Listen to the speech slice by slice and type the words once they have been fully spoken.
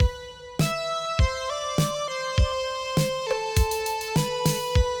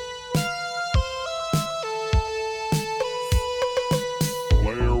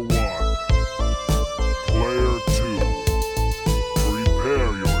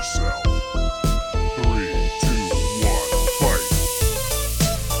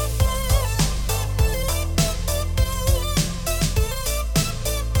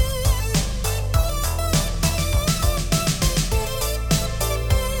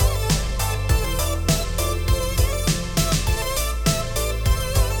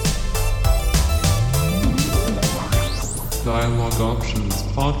Options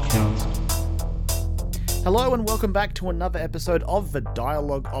Podcast. Hello and welcome back to another episode of the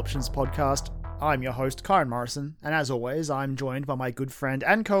Dialogue Options Podcast. I'm your host, Kyron Morrison, and as always, I'm joined by my good friend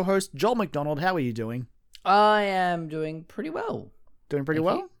and co-host, Joel McDonald. How are you doing? I am doing pretty well. Doing pretty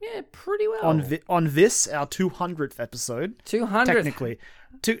well? Yeah, pretty well. On this, our 200th episode. 200. Technically.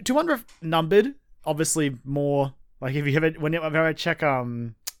 200th numbered, obviously more, like if you ever, whenever I check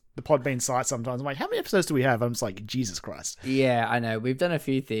the Podbean site sometimes, I'm like, how many episodes do we have? I'm just like, Jesus Christ. Yeah, I know. We've done a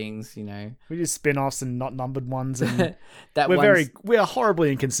few things, you know. We do spin-offs and not numbered ones, and that we are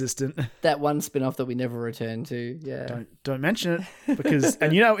horribly inconsistent. That one spin-off that we never returned to, yeah. Don't mention it, because,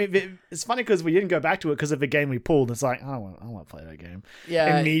 and you know, it's funny because we didn't go back to it because of the game we pulled. It's like, I don't want to play that game.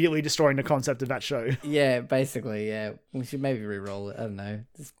 Yeah. Immediately destroying the concept of that show. Yeah, basically, yeah. We should maybe re-roll it. I don't know.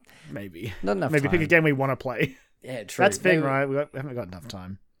 Maybe. Not enough Maybe time. pick a game we want to play. Yeah, true. That's the thing, right? We haven't got enough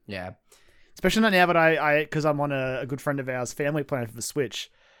time. Yeah. Especially not now that because I'm on a good friend of ours family plan for the Switch,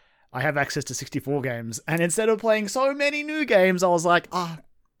 I have access to 64 games. And instead of playing so many new games, I was like,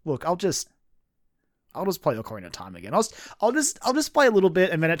 look, I'll just play Ocarina of Time again. I'll just play a little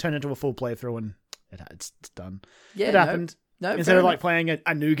bit, and then it turned into a full playthrough, and it's done. Yeah, it happened. No, instead of like playing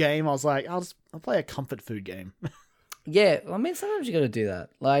a new game, I was like, I'll play a comfort food game. Yeah, I mean, sometimes you got to do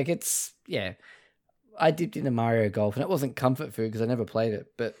that. Like, I dipped into Mario Golf, and it wasn't comfort food because I never played it,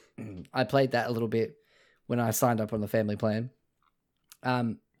 but I played that a little bit when I signed up on the family plan.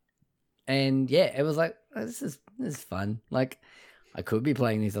 And yeah, it was like, this is fun. Like, I could be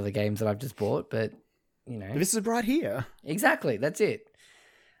playing these other games that I've just bought, but you know, This is right here. Exactly, that's it.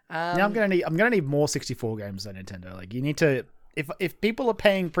 Now I'm gonna need more 64 games than Nintendo. Like, you need to, if people are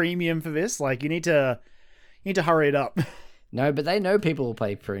paying premium for this, like, you need to hurry it up. No, but they know people will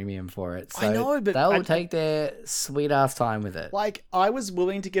pay premium for it. So I know, but they'll take their sweet ass time with it. Like, I was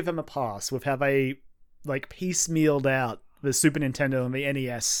willing to give them a pass with how they like piecemealed out the Super Nintendo and the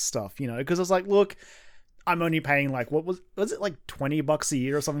NES stuff, you know, because I was like, look, I'm only paying like, what was it, like $20 a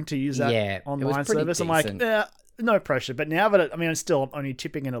year or something to use that online service? Decent. I'm like, no pressure. But now that I'm only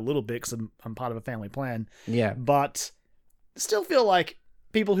chipping in a little bit because I'm part of a family plan. Yeah, but still feel like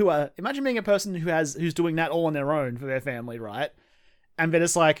people who are, imagine being a person who's doing that all on their own for their family, right? And then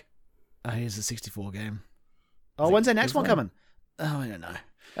it's like, here's a 64 game. Oh, when's their next one coming? Oh, I don't know.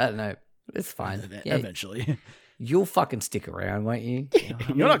 I don't know. It's fine. Eventually. You'll fucking stick around, won't you?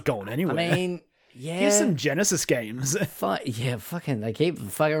 You're not going anywhere. I mean, yeah. Here's some Genesis games. Fucking, they keep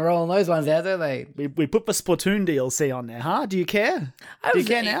fucking rolling those ones out, don't they? We put the Splatoon DLC on there, huh? Do you care? Do you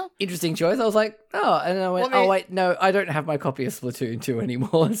care now? Interesting choice. I was like, and then I went, wait, no, I don't have my copy of Splatoon 2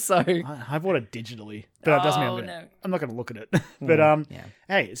 anymore, so... I bought it digitally, but that doesn't mean I'm not going to look at it. But,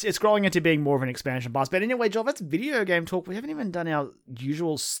 hey, it's growing into being more of an expansion pass. But anyway, Joel, that's video game talk. We haven't even done our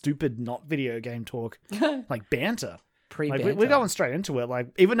usual stupid not video game talk, like banter. Like, we're going straight into it. Like,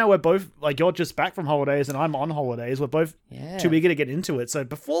 even though we're both, like, you're just back from holidays and I'm on holidays, we're both too eager to get into it. So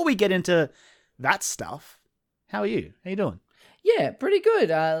before we get into that stuff, how are you? How you doing? Yeah, pretty good.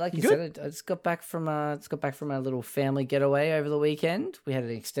 Like you said, I just got back from a little family getaway over the weekend. We had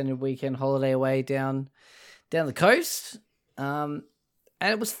an extended weekend holiday away down the coast, and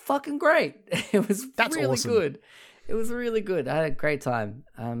it was fucking great. That's really awesome. Good. It was really good. I had a great time.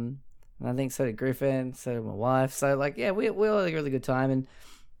 And I think so did Griffin, so did my wife. So, like, yeah, we all had a really good time.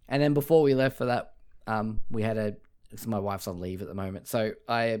 And then before we left for that, we had my wife's on leave at the moment. So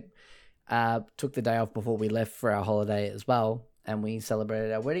I took the day off before we left for our holiday as well. And we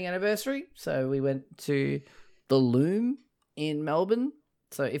celebrated our wedding anniversary. So we went to the Loom in Melbourne.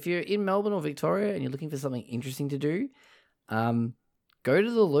 So if you're in Melbourne or Victoria and you're looking for something interesting to do, go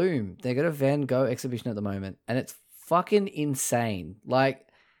to the Loom. They got a Van Gogh exhibition at the moment. And it's fucking insane. Like...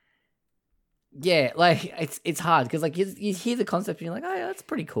 Yeah, like, it's hard, because, like, you hear the concept and you're like, oh, yeah, that's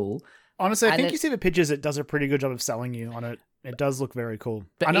pretty cool. Honestly, I think you see the pictures, it does a pretty good job of selling you on it. It does look very cool.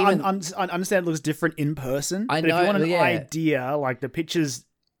 But I understand it looks different in person, but if you want an idea, like, the pictures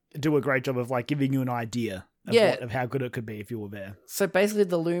do a great job of, like, giving you an idea of how good it could be if you were there. So basically,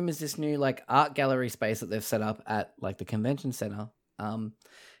 the Loom is this new, like, art gallery space that they've set up at, like, the convention center.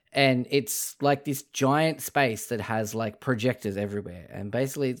 And it's like this giant space that has like projectors everywhere. And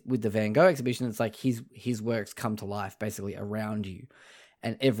basically with the Van Gogh exhibition, it's like his works come to life basically around you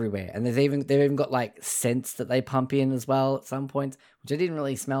and everywhere. And they've even got like scents that they pump in as well at some points, which I didn't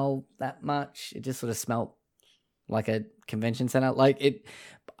really smell that much. It just sort of smelled like a convention center. Like it,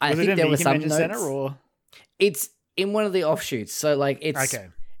 I think there were some notes. Center or? It's in one of the offshoots. So like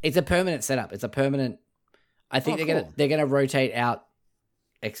it's a permanent setup. It's a permanent, I think they're gonna rotate out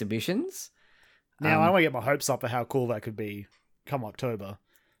exhibitions. Now I don't want to get my hopes up for how cool that could be come October,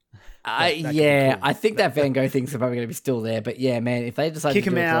 I think that Van Gogh thing's probably going to be still there. But yeah, man, if they decide to do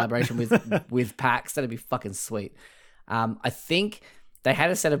a collaboration with PAX, that'd be fucking sweet. I think they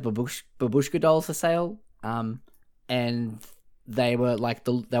had a set of Babushka dolls for sale, and they were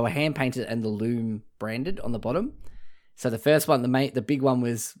they were hand painted and the Loom branded on the bottom. So the first one, the big one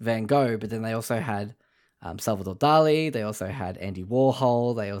was Van Gogh, but then they also had Salvador Dali. They also had Andy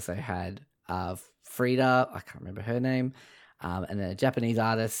Warhol. They also had Frida. I can't remember her name. And then a Japanese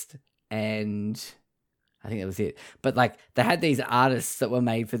artist, and I think that was it. But they had these artists that were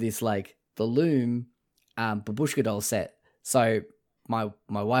made for this the Loom Babushka doll set. So my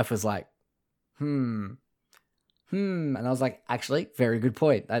wife was like, and I was like, actually, very good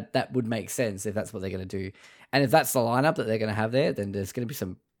point. That would make sense if that's what they're going to do. And if that's the lineup that they're going to have there, then there's going to be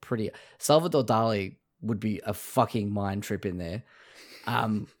some pretty... Salvador Dali would be a fucking mind trip in there.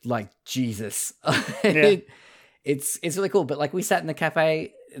 Jesus. Yeah. It's really cool. But we sat in the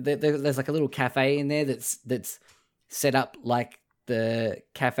cafe. There's a little cafe in there that's set up like the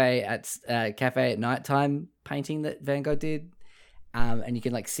cafe at nighttime painting that Van Gogh did. And you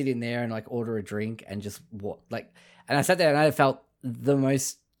can sit in there and order a drink and just and I sat there and I felt the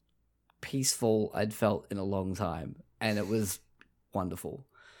most peaceful I'd felt in a long time, and it was wonderful.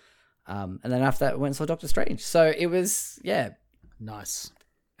 And then after that, I went and saw Doctor Strange. So it was nice.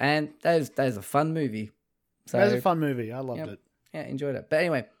 And that is a fun movie. So that was a fun movie. I loved it. Yeah, enjoyed it. But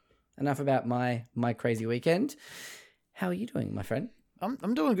anyway, enough about my crazy weekend. How are you doing, my friend?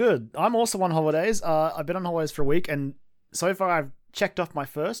 I'm doing good. I'm also on holidays. I've been on holidays for a week, and so far I've checked off my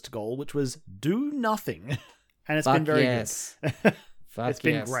first goal, which was do nothing, and it's been very good. It's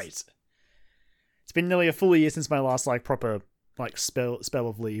been great. It's been nearly a full year since my last proper spell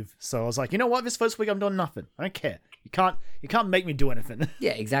of leave. So I was like, you know what? This first week I'm doing nothing. I don't care. You can't make me do anything.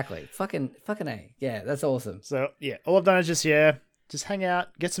 Yeah, exactly. Fucking A. Yeah, that's awesome. So yeah, all I've done is just hang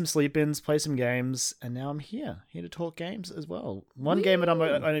out, get some sleep-ins, play some games, and now I'm here to talk games as well. One game that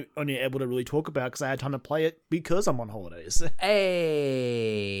I'm only able to really talk about because I had time to play it because I'm on holidays.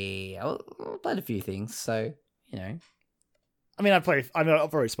 Hey, I played a few things, so I mean, I've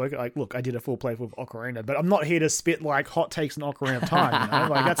already spoken. Look, I did a full playthrough of Ocarina, but I'm not here to spit hot takes on Ocarina of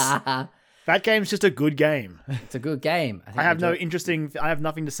Time. That game's just a good game. It's a good game. I have nothing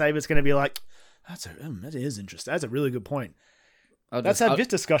to say, but it's going to be that is interesting. That's a really good point. Let's have this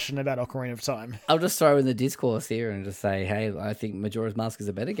discussion about Ocarina of Time. I'll just throw in the discourse here and just say, hey, I think Majora's Mask is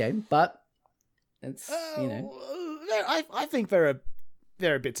a better game, but it's, I think there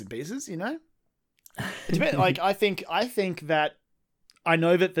are bits and pieces, It's a bit I think that I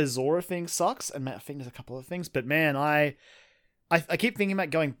know that the Zora thing sucks, and I think there's a couple of things, but man, I keep thinking about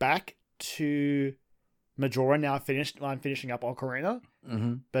going back to Majora now I'm finishing up Ocarina,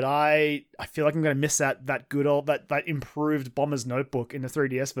 but I feel like I'm going to miss that good old that improved Bomber's Notebook in the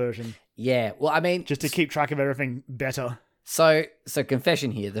 3DS version. Yeah, well, I mean, just to keep track of everything better. So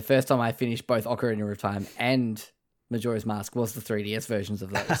confession here: the first time I finished both Ocarina of Time and Majora's Mask was the 3DS versions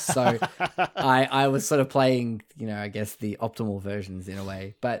of those. So I was sort of playing, I guess the optimal versions in a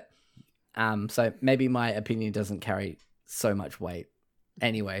way. But so maybe my opinion doesn't carry so much weight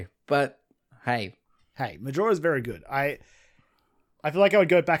anyway. But hey, Majora's very good. I feel like I would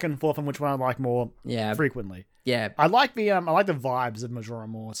go back and forth on which one I like more frequently. Yeah. I like the vibes of Majora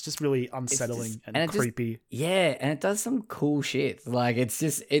more. It's just really unsettling and creepy. And it does some cool shit. It's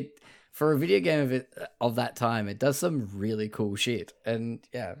just for a video game of that time, it does some really cool shit. And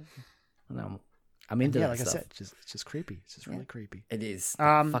yeah, I'm into that like stuff. I said, it's just creepy. It's just really creepy. It is.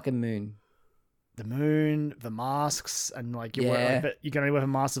 Fucking moon. The moon, the masks, and you're going to wear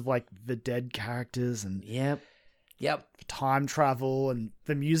masks of the dead characters and yep, time travel, and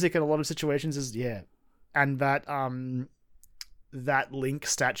the music in a lot of situations is and that Link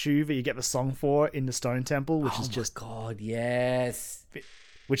statue that you get the song for in the Stone Temple, which is just God, yes.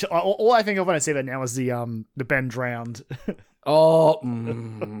 Which all I think of when I see that now is the Ben drowned. Oh,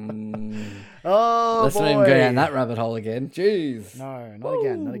 oh, let's boy. not even go down that rabbit hole again. Jeez. No,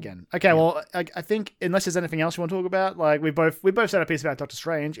 not again. Okay, well, I think unless there's anything else you want to talk about, we both said a piece about Doctor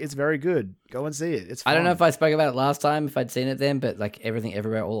Strange. It's very good. Go and see it. It's fun. I don't know if I spoke about it last time, if I'd seen it then, but Everything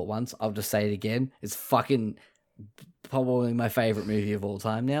Everywhere All at Once, I'll just say it again. It's fucking probably my favorite movie of all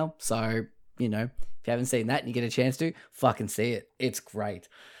time now. So, if you haven't seen that and you get a chance to, fucking see it. It's great.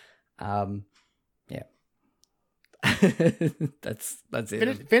 Yeah. that's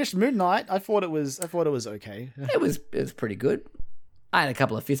it. Finished Moon Knight. I thought it was okay. It was pretty good. I had a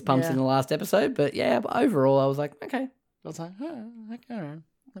couple of fist pumps in the last episode, but but overall I was like, okay. I was like,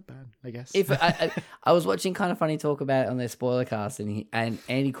 not bad, I guess. If I was watching Kind of Funny talk about it on their spoiler cast, and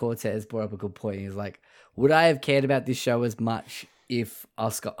Andy Cortez brought up a good point. He was like, would I have cared about this show as much if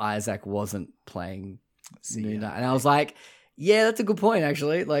Oscar Isaac wasn't playing Moon Knight. And I was like, yeah, that's a good point,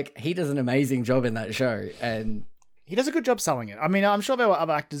 actually. Like, he does an amazing job in that show. And he does a good job selling it. I mean, I'm sure there were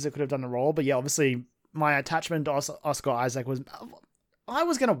other actors that could have done the role, but yeah, obviously my attachment to Oscar Isaac was... I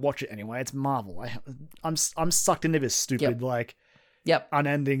was going to watch it anyway. It's Marvel. I'm sucked into this stupid,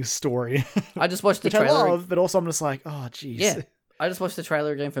 unending story. I just watched the which trailer. I love, but also I'm just like, oh, jeez. Yeah. I just watched the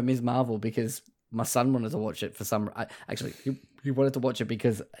trailer again for Ms. Marvel because my son wanted to watch it for some... Actually, he wanted to watch it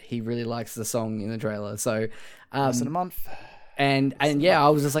because he really likes the song in the trailer. So... less than a month. And yeah, I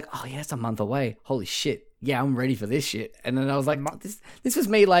was just like, oh yeah, it's a month away. Holy shit. Yeah, I'm ready for this shit. And then I was like, this was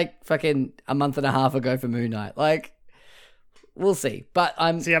me like fucking a month and a half ago for Moon Knight. Like... We'll see, but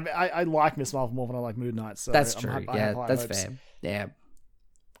See, I like Miss Marvel more than I like Moon Knight. So that's true. That's fair. Yeah,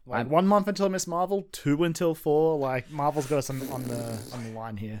 like 1 month until Miss Marvel, 2 until 4. Like Marvel's got us on the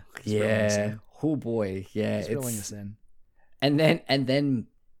line here. Yeah. Oh boy. Yeah. It's reeling us in. And then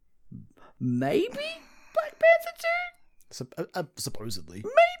maybe Black Panther 2. Supposedly.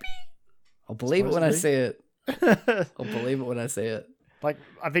 Maybe. I'll believe it when I see it. I'll believe it when I see it. Like,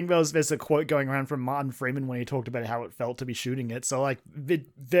 I think there's a quote going around from Martin Freeman when he talked about how it felt to be shooting it. So, like,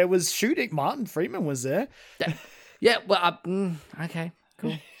 there was shooting. Martin Freeman was there. Yeah, well, okay,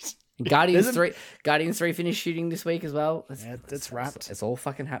 cool. Guardians 3 finished shooting this week as well. It's wrapped. It's all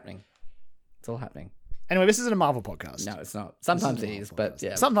fucking happening. It's all happening. Anyway, this isn't a Marvel podcast. No, it's not. Sometimes it is, but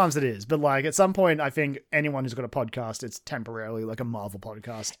yeah. Sometimes it is, but like at some point, I think anyone who's got a podcast, it's temporarily like a Marvel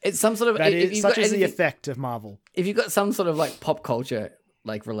podcast. It's some sort of... Such is the effect of Marvel. If you've got some sort of like pop culture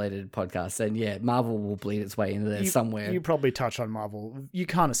like related podcast, then yeah, Marvel will bleed its way into there somewhere. You probably touch on Marvel. You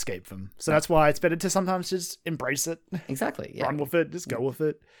can't escape them. So that's why it's better to sometimes just embrace it. Exactly. Yeah. Run with it. Just go with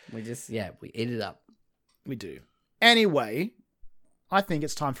it. We eat it up. We do. Anyway, I think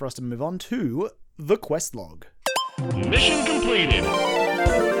it's time for us to move on to the quest log. Mission completed.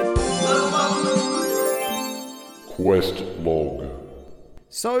 Quest log.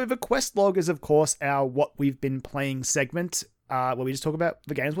 So the quest log is, of course, our what we've been playing segment, where we just talk about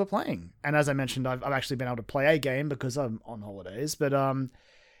the games we're playing. And as I mentioned, I've actually been able to play a game because I'm on holidays. But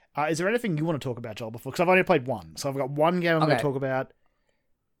is there anything you want to talk about, Joel, before? Because I've only played one. So I've got one game I'm going to talk about.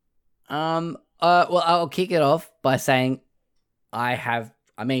 Well, I'll kick it off by saying I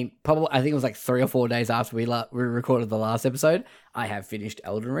think it was like 3 or 4 days after we recorded the last episode, I have finished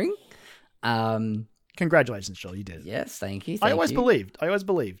Elden Ring. Congratulations, Joel, you did. Yes, thank you. I always believed.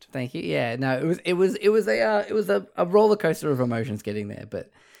 Thank you. Yeah, no, it was a roller coaster of emotions getting there, but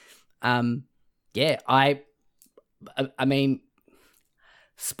yeah, I mean,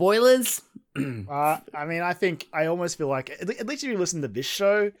 spoilers. I think I almost feel like at least if you listen to this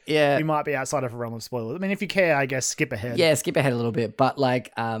show, yeah, you might be outside of a realm of spoilers. I mean, if you care, I guess skip ahead. Yeah, skip ahead a little bit. But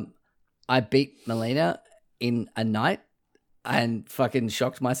like, I beat Melina in a night and fucking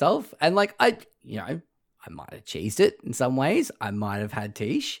shocked myself. And like, I might have cheesed it in some ways. I might have had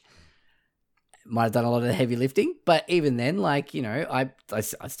Tish. Might have done a lot of the heavy lifting, but even then, like, I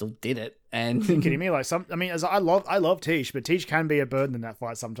still did it. And are you kidding me? Like I love Tish, but Tish can be a burden in that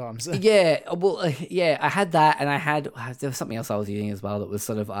fight sometimes. Yeah, well, yeah, I had that, and there was something else I was using as well that was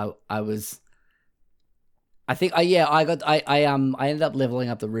sort of I ended up leveling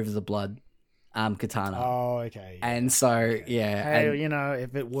up the Rivers of Blood katana. Oh, okay. Yeah. And so yeah, hey,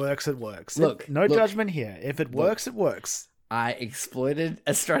 if it works, it works. Look, no judgment here. If it works, it works. I exploited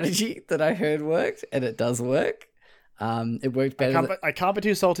a strategy that I heard worked, and it does work. It worked better. I can't be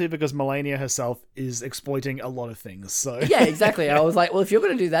too salty because Melania herself is exploiting a lot of things. So yeah, exactly. I was like, well, if you're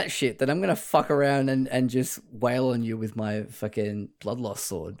going to do that shit, then I'm going to fuck around and just wail on you with my fucking bloodloss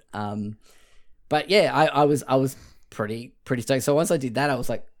sword. But yeah, I was pretty stoked. So once I did that, I was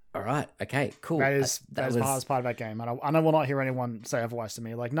like, all right, okay, cool. That was the hardest part of that game. And I will not hear anyone say otherwise to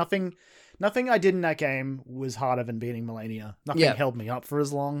me. Like nothing I did in that game was harder than beating Melania. Nothing held me up for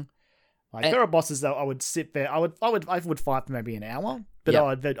as long. Like there are bosses that I would sit there. I would fight for maybe an hour, but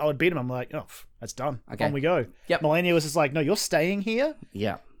I would beat him. I'm like, oh, that's done. Okay. On we go. Yep. Melania was just like, no, you're staying here.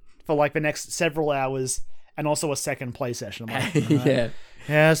 Yeah. For like the next several hours, and also a second play session. I'm like, yeah.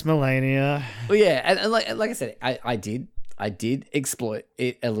 Yes, Melania. Well, yeah, and like I said, I did exploit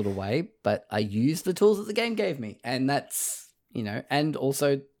it a little way, but I used the tools that the game gave me, and that's and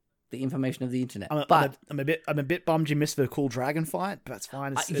also the information of the internet. I'm a bit bummed you missed the cool dragon fight, but that's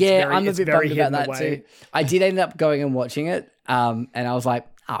fine. I'm a bit bummed about that too. I did end up going and watching it, and I was like,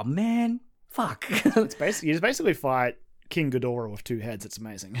 oh man, fuck. You just basically fight King Ghidorah with 2 heads. It's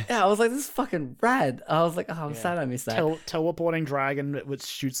amazing. Yeah, I was like, this is fucking rad. I was like, oh, I'm sad I missed that. Teleporting dragon which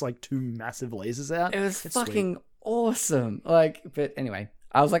shoots like 2 massive lasers out. It was fucking awesome. Like, but anyway,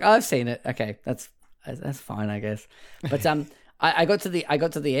 I was like, I've seen it. Okay, that's fine, I guess. But I got to the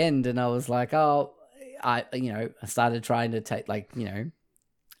end and I was like, oh, I started trying to take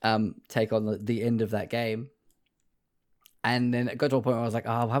take on the end of that game. And then it got to a point where I was like,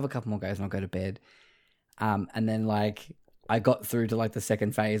 oh, I'll have a couple more goes and I'll go to bed. And then like I got through to like the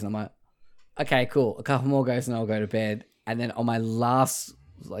second phase and I'm like, okay, cool. A couple more goes and I'll go to bed. And then on my last,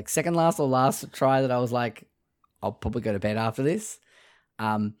 like second last or last try that I was like, I'll probably go to bed after this.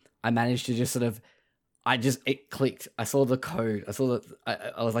 I managed to just sort of, it clicked. I saw the code. I saw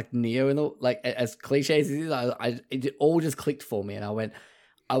that I was like Neo in the, like as cliche as it is, it all just clicked for me. And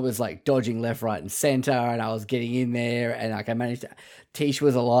I was like dodging left, right, and center, and I was getting in there, and like I managed to. Tish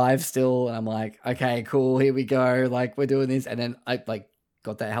was alive still, and I'm like, okay, cool, here we go. Like we're doing this, and then I like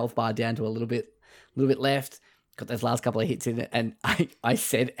got that health bar down to a little bit left. Got those last couple of hits in it, and I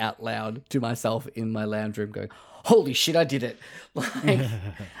said out loud to myself in my lounge room, going, "Holy shit, I did it!" Like,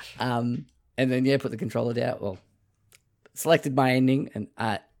 and then put the controller down. Well, selected my ending, and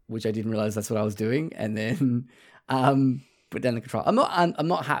which I didn't realize that's what I was doing, and then put down the controller. I'm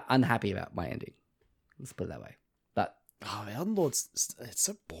not unhappy about my ending. Let's put it that way. But Elden Lord's it's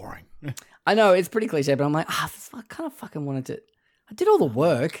so boring. I know it's pretty cliche, but I'm like, I kind of fucking wanted to. I did all the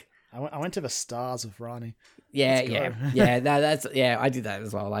work. I went to the stars with Rani. Yeah. No, I did that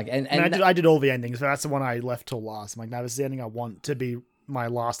as well. Like, and I did all the endings, but that's the one I left till last. I'm like, no, this is the ending I want to be my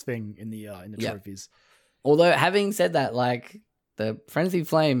last thing in the trophies. Although having said that, like the Frenzy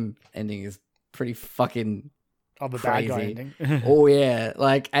Flame ending is pretty fucking the crazy. Bad guy ending. Oh yeah,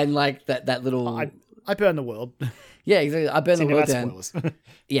 like and like that little. I burned the world. Yeah, exactly. I burned the world down. Spoilers.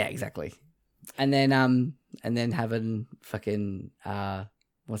 Yeah, exactly. And then having fucking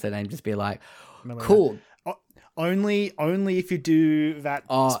what's her name? Just be like, cool. Only if you do that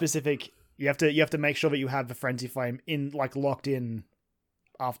specific. You have to make sure that you have the Frenzy Flame locked in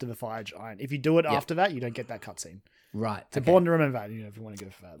after the Fire Giant. If you do it after that, you don't get that cutscene. Right. It's important to remember that. If you want to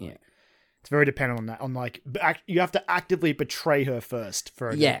go for that. Like, it's very dependent on that. On like, you have to actively betray her first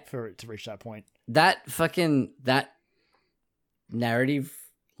for it to reach that point. That narrative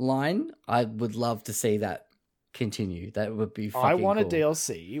line, I would love to see that continue. That would be fucking I want cool. a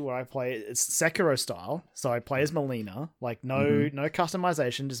DLC where I play it's Sekiro style, so I play as Melina, like no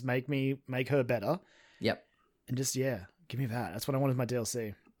customization, just make her better. Yep. And just give me that. That's what I want as my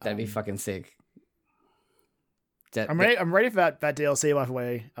DLC. That'd be fucking sick. I'm ready for that DLC, by the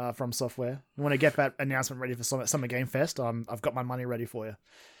way, from Software. You want to get that announcement ready for Summer Game Fest? I've got my money ready for you.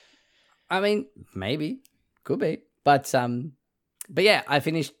 I mean, maybe, could be, but yeah, I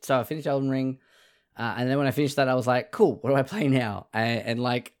finished Elden Ring, and then when I finished that, I was like, cool, what do I play now? And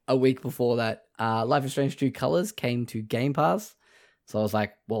like a week before that, Life is Strange 2 Colors came to Game Pass, so I was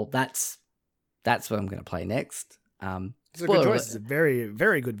like, well, that's what I'm going to play next. It's a good choice. It's a very,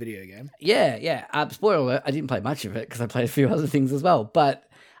 very good video game. Yeah. Spoiler alert, I didn't play much of it because I played a few other things as well. But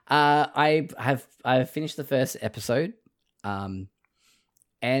I've finished the first episode,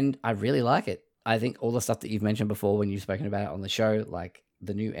 and I really like it. I think all the stuff that you've mentioned before when you've spoken about it on the show, like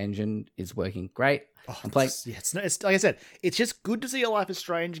the new engine is working great. I'm playing. It's like I said, it's just good to see a Life is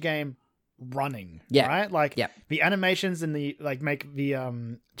Strange game running. Yeah. Right? Like the animations and the make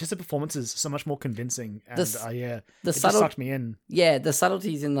the just the performances so much more convincing. And it just sucked me in. Yeah, the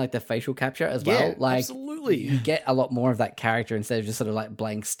subtleties in like the facial capture as well. Yeah, like absolutely. You get a lot more of that character instead of just sort of like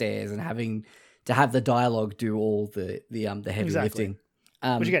blank stares and having to have the dialogue do all the heavy lifting.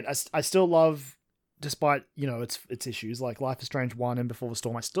 Which again, I still love, despite its issues like Life is Strange 1 and Before the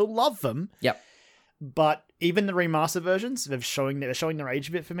Storm. I still love them. Yep. But even the remaster versions, they're showing their age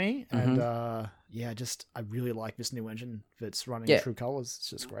a bit for me, and I really like this new engine that's running in True Colors. It's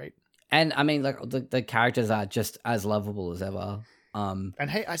just great. And I mean, like the characters are just as lovable as ever. And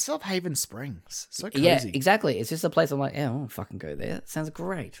hey, I still have Haven Springs. So cozy. Yeah, exactly. It's just a place I'm like, I want to fucking go there. That sounds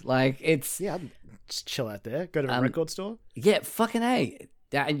great. Like it's I'd just chill out there. Go to a record store. Yeah, fucking A.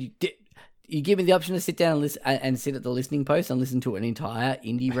 And you give me the option to sit down and listen and sit at the listening post and listen to an entire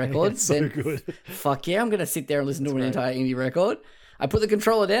indie record. It's so good. Fuck yeah, I'm gonna sit there and listen to an entire indie record. I put the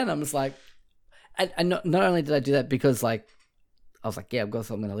controller down. I'm just like, and not only did I do that because like I was like, yeah, I've got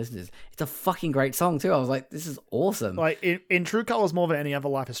something I'm gonna listen to this. It's a fucking great song too. I was like, this is awesome. Like in True Colors more than any other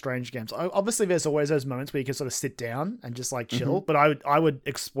Life is Strange games. Obviously, there's always those moments where you can sort of sit down and just like chill. But I would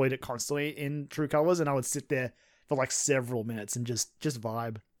exploit it constantly in True Colors, and I would sit there for like several minutes and just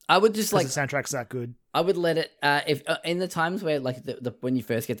vibe. I would just like the soundtrack's that good. I would let it if in the times where like the when you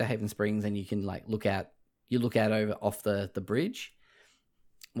first get to Haven Springs and you can like look out over off the bridge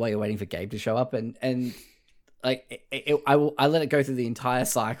while you're waiting for Gabe to show up and like I let it go through the entire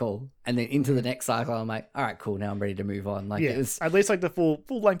cycle and then into the next cycle. I'm like, all right, cool. Now I'm ready to move on. Like it was at least like the full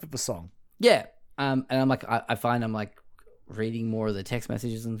length of the song. Yeah. And I'm like I find I'm like reading more of the text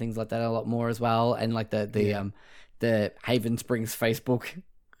messages and things like that a lot more as well, and like the Haven Springs Facebook.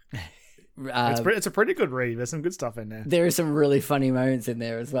 It's a pretty good read. There's some good stuff in there. There are some really funny moments in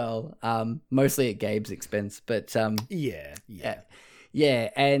there as well. Mostly at Gabe's expense, but yeah,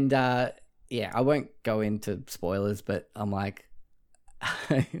 and I won't go into spoilers, but I'm like,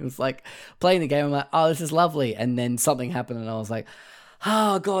 it was like playing the game. I'm like, oh, this is lovely, and then something happened, and I was like,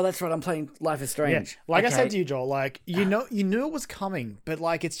 oh god, that's right. I'm playing Life is Strange. Yeah. Like I said to you, Joel, like you knew it was coming, but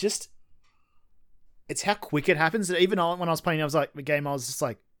like it's how quick it happens. That even when I was playing, I was like the game. I was just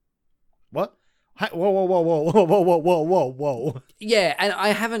like, what? Whoa. Yeah, and I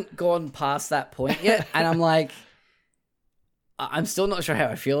haven't gone past that point yet, and I'm like, I'm still not sure how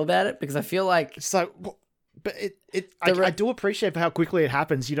I feel about it because I feel like so. But I do appreciate how quickly it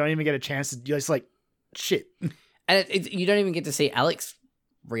happens. You don't even get a chance to. You're just like, shit. And you don't even get to see Alex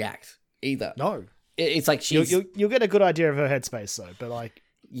react either. No, it's like you'll get a good idea of her headspace though. But like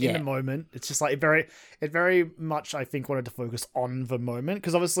in the moment, it's just like it very much I think wanted to focus on the moment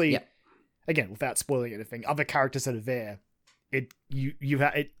because obviously, again, without spoiling anything, other characters that are there, it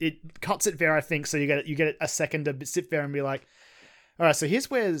cuts it there. I think so. You get a second to sit there and be like, all right, so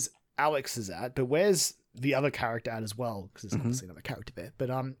here's where's Alex is at, but where's the other character at as well? Because there's obviously another character there. But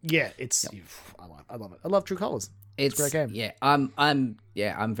it's I love it. I love True Colors. It's a great game. Yeah,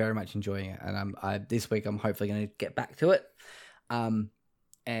 I'm very much enjoying it, and this week I'm hopefully going to get back to it, and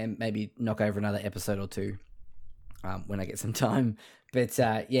maybe knock over another episode or two, when I get some time. But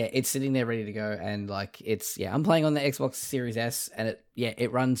it's sitting there ready to go, and like I'm playing on the Xbox Series S, and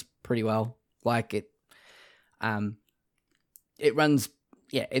it runs pretty well. Like it runs.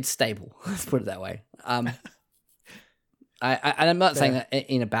 Yeah, it's stable. Let's put it that way. And I'm not saying that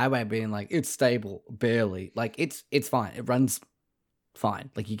in a bad way, being like it's stable, barely. Like it's fine. It runs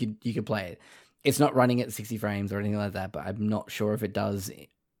fine. Like you could play it. It's not running at 60 frames or anything like that. But I'm not sure if it does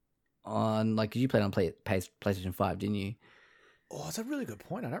on like you played on PlayStation 5, didn't you? Oh, that's a really good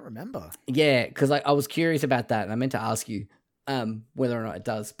point. I don't remember. Yeah, because like I was curious about that, and I meant to ask you whether or not it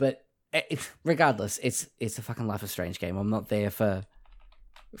does. But regardless, it's a fucking Life is Strange game. I'm not there for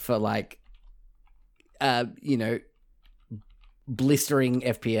like blistering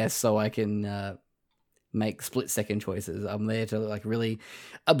FPS so I can make split-second choices. I'm there to like really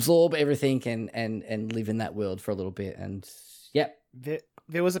absorb everything and live in that world for a little bit. And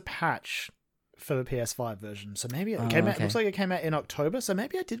there was a patch for the PS5 version, so maybe it came out. It looks like it came out in October, so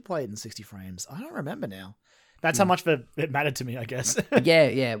maybe I did play it in 60 frames. I don't remember now. That's how much it mattered to me, I guess.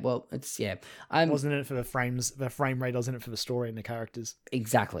 Yeah. Well, I wasn't in it for the frames, the frame rate. I was in it for the story and the characters.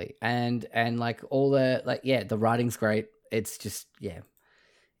 Exactly, and like all the the writing's great. It's just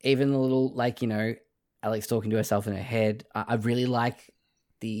even the little Alex talking to herself in her head. I really like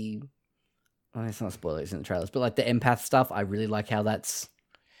the. Well, it's not spoilers in the trailers, but like the empath stuff, I really like how that's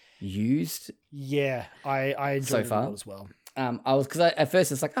used. Yeah, I enjoyed it as well. At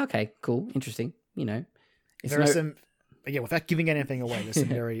first it's like, okay, cool, interesting, There are some, again, without giving anything away, there's some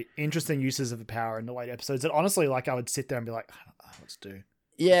very interesting uses of the power in the late episodes that honestly, like, I would sit there and be like, I don't know what to do.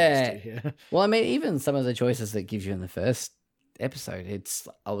 Yeah. Here. Well, I mean, even some of the choices that gives you in the first episode,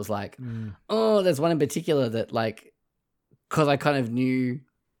 I was like, oh, there's one in particular that, like, because I kind of knew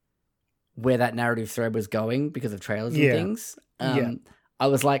where that narrative thread was going because of trailers and things. I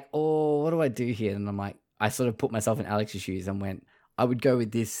was like, oh, what do I do here? And I'm like, I sort of put myself in Alex's shoes and went, I would go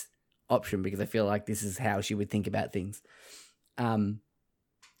with this option because I feel like this is how she would think about things. I'm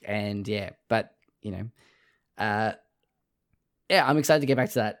excited to get back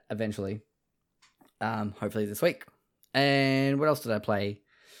to that eventually. Hopefully this week. And what else did I play?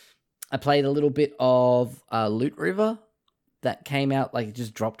 I played a little bit of Loot River that came out, like it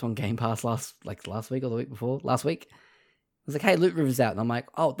just dropped on Game Pass last week or the week before. Last week. I was like, hey, Loot River's out. And I'm like,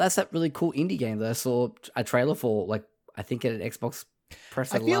 oh, that's that really cool indie game that I saw a trailer for, like, I think at an Xbox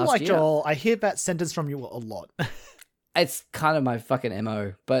press I feel like, year. Joel, I hear that sentence from you a lot. It's kind of my fucking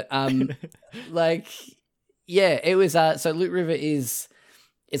MO. But, it was, so Loot River it's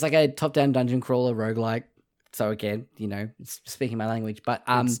like a top-down dungeon crawler roguelike. So again, it's speaking my language, but,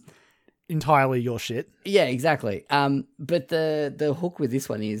 it's entirely your shit. Yeah, exactly. But the hook with this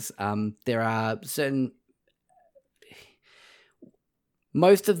one is, there are certain,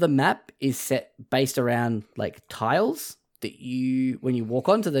 most of the map is set based around like tiles that when you walk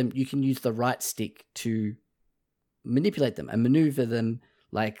onto them, you can use the right stick to manipulate them and maneuver them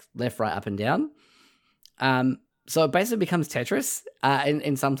like left, right, up and down. So it basically becomes Tetris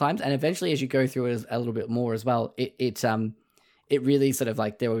in sometimes, and eventually as you go through it a little bit more as well, it really sort of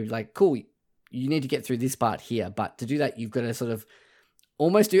like, there will be like, cool, you need to get through this part here, but to do that, you've got to sort of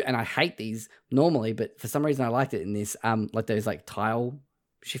almost do, and I hate these normally, but for some reason I liked it in this, like those like tile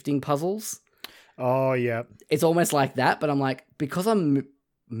shifting puzzles. Oh, yeah. It's almost like that, but I'm like, because I'm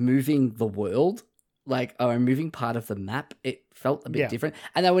moving the world, like, I'm moving part of the map, it felt a bit different.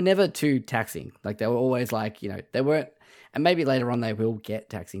 And they were never too taxing. Like, they were always like, they weren't, and maybe later on they will get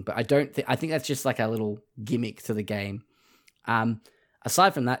taxing, but I think that's just like a little gimmick to the game.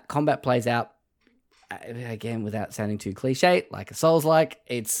 Aside from that, combat plays out, again, without sounding too cliche, like a Souls-like.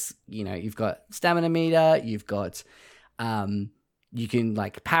 It's, you've got stamina meter, you've got, you can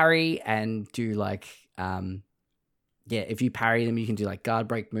like parry and do like, if you parry them, you can do like guard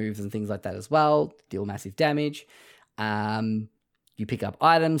break moves and things like that as well, deal massive damage. You pick up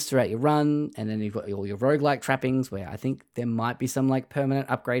items throughout your run, and then you've got all your roguelike trappings, where I think there might be some like permanent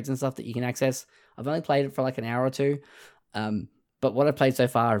upgrades and stuff that you can access. I've only played it for like an hour or two, but what I've played so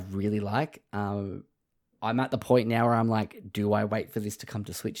far, I really like. I'm at the point now where I'm like, do I wait for this to come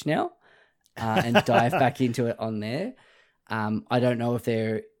to Switch now and dive back into it on there? I don't know if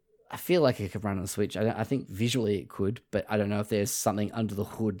I feel like it could run on Switch. I think visually it could, but I don't know if there's something under the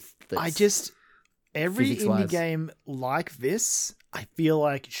hood. Every indie game like this, I feel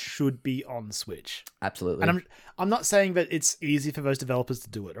like should be on Switch. Absolutely. And I'm not saying that it's easy for those developers to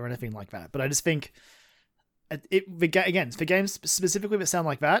do it or anything like that, but I just think, again, for games specifically that sound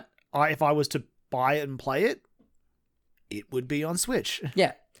like that, if I was to buy it and play it, it would be on Switch.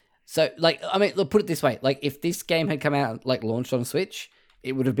 Yeah. So, like, I mean, look, put it this way. Like, if this game had come out, like, launched on Switch,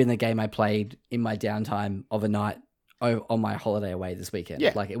 it would have been the game I played in my downtime of a night on my holiday away this weekend.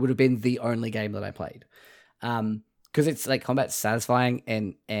 Yeah. Like, it would have been the only game that I played. Because it's, like, combat's satisfying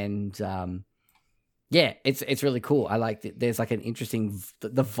and it's really cool. I like that there's, like, an interesting...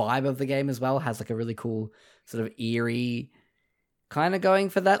 The vibe of the game as well has, like, a really cool sort of eerie... kind of going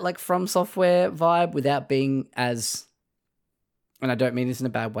for that, like, From Software vibe without being as, and I don't mean this in a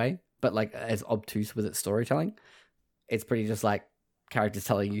bad way, but like as obtuse with its storytelling. It's pretty just like characters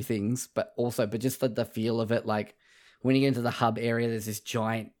telling you things, but just the feel of it. Like when you get into the hub area, there's this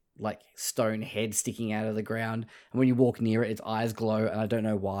giant like stone head sticking out of the ground, and when you walk near it, its eyes glow, and I don't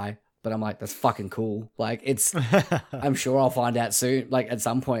know why, but I'm like, that's fucking cool. Like it's, I'm sure I'll find out soon, like at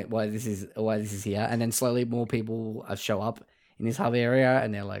some point why this is here, and then slowly more people show up in this hub area,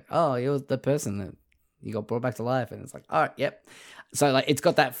 and they're like, oh, you're the person that you got brought back to life. And it's like, all right, yep. So like, it's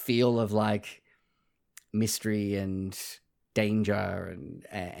got that feel of like mystery and danger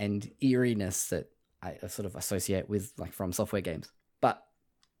and eeriness that I sort of associate with like From Software games. But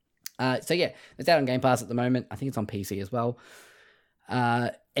so yeah, it's out on Game Pass at the moment. I think it's on PC as well.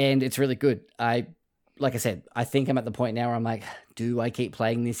 And it's really good. Like I said, I think I'm at the point now where I'm like, do I keep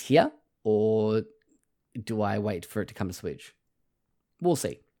playing this here or do I wait for it to come to Switch? We'll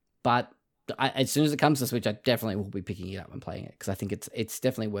see. But as soon as it comes to Switch, I definitely will be picking it up and playing it because I think it's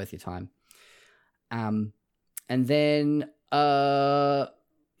definitely worth your time. And then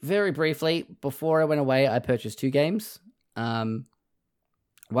very briefly, before I went away, I purchased 2 games. One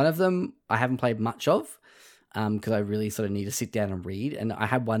of them I haven't played much of because I really sort of need to sit down and read. And I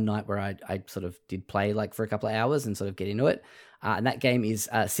had one night where I sort of did play like for a couple of hours and sort of get into it. And that game is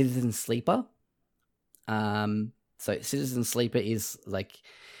Citizen Sleeper. So Citizen Sleeper is like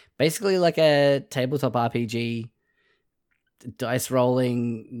basically like a tabletop RPG dice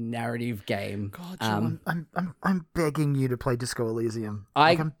rolling narrative game. God, John, I'm begging you to play Disco Elysium.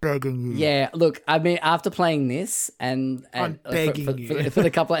 I'm begging you. Yeah, look, I mean, after playing this and I'm begging you for the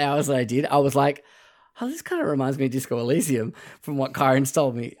couple of hours that I did, I was like, oh, this kind of reminds me of Disco Elysium from what Kyron's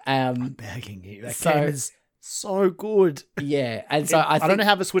told me. I'm begging you. That game is so good. Yeah, and so I don't know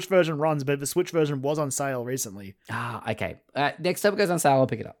how the Switch version runs, but the Switch version was on sale recently. Okay. Next time it goes on sale, I'll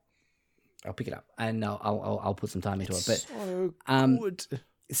pick it up. And I'll put some time into it. But so good.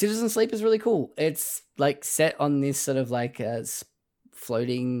 Citizen Sleep is really cool. It's like set on this sort of like a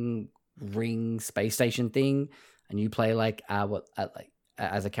floating ring space station thing, and you play like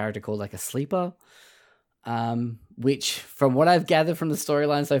as a character called like a sleeper. Which from what I've gathered from the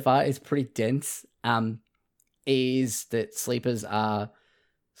storyline so far is pretty dense. Is that sleepers are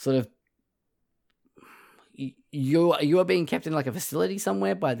sort of you are being kept in like a facility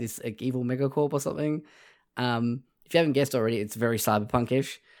somewhere by this like, evil megacorp or something. If you haven't guessed already, it's very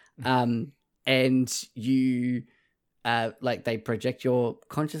cyberpunkish. And you like they project your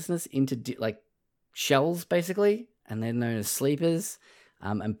consciousness into like shells basically, and they're known as sleepers.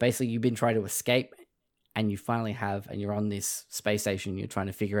 And basically you've been trying to escape, and you finally have, and you're on this space station. You're trying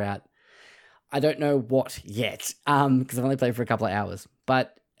to figure out. I don't know what yet, because I've only played for a couple of hours.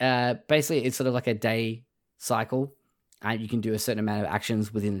 But basically, it's sort of like a day cycle. You can do a certain amount of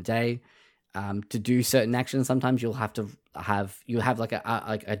actions within a day. to do certain actions, sometimes you'll have like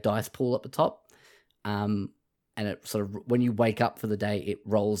a dice pool at the top, and it sort of, when you wake up for the day, it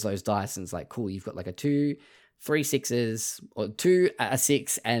rolls those dice, and it's like, cool, you've got like a 2, 3 6s, or 2, a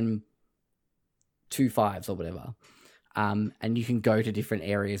 6, and 2 5s or whatever. And you can go to different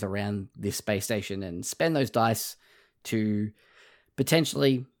areas around this space station and spend those dice to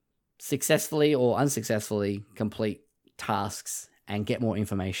potentially successfully or unsuccessfully complete tasks and get more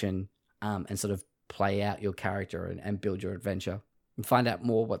information, and sort of play out your character and build your adventure and find out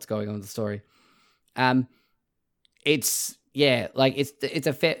more what's going on in the story. It's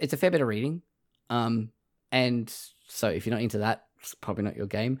a fair bit of reading. And so if you're not into that, it's probably not your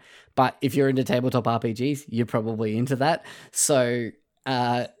game. But if you're into tabletop RPGs, you're probably into that. So,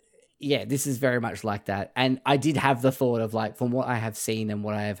 this is very much like that. And I did have the thought of, like, from what I have seen and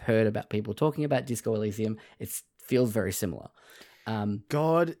what I have heard about people talking about Disco Elysium, it feels very similar.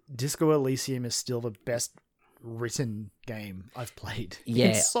 God, Disco Elysium is still the best written game I've played. Yeah.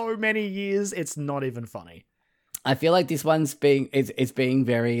 In so many years, it's not even funny. I feel like this one's being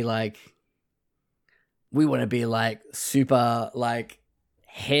very, like, we want to be like super like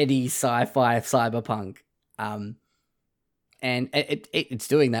heady sci-fi cyberpunk, and it's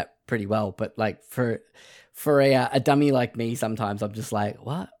doing that pretty well. But like for a dummy like me, sometimes I'm just like,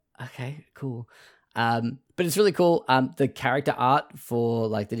 what? Okay, cool. But it's really cool. The character art for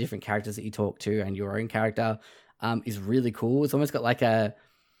like the different characters that you talk to and your own character is really cool. It's almost got like a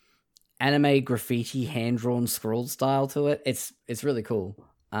anime graffiti hand-drawn scroll style to it. It's really cool.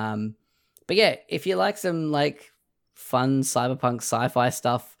 But yeah, if you like some like fun cyberpunk sci-fi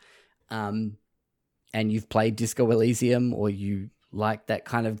stuff, and you've played Disco Elysium or you like that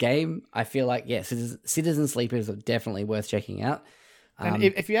kind of game, I feel like, Citizen Sleepers are definitely worth checking out. And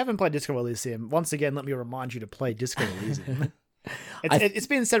if you haven't played Disco Elysium, once again, let me remind you to play Disco Elysium. It's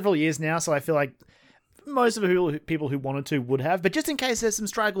been several years now, so I feel like most of the people who wanted to would have. But just in case there's some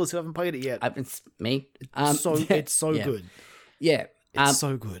stragglers who haven't played it yet. It's me. It's so good. Yeah. It's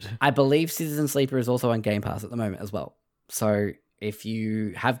so good. I believe Citizen Sleeper is also on Game Pass at the moment as well. So if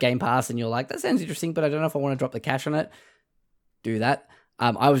you have Game Pass and you're like, that sounds interesting, but I don't know if I want to drop the cash on it, do that.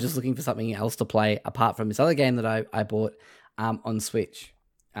 I was just looking for something else to play apart from this other game that I bought on Switch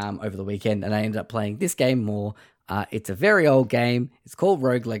over the weekend, and I ended up playing this game more. It's a very old game. It's called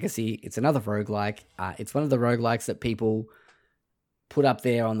Rogue Legacy. It's another roguelike. It's one of the roguelikes that people put up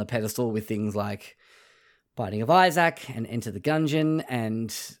there on the pedestal with things like Binding of Isaac and Enter the Gungeon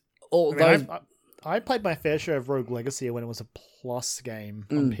and all those. I played my fair share of Rogue Legacy when it was a Plus game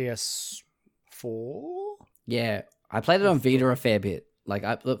on PS4. Yeah, I played it on Vita a fair bit. Like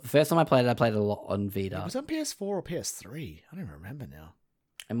the first time I played it a lot on Vita. It was on PS4 or PS3. I don't even remember now.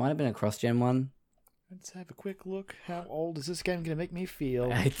 It might have been a cross-gen one. Let's have a quick look. How old is this game going to make me feel?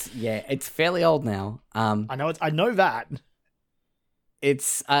 It's fairly old now. I know that.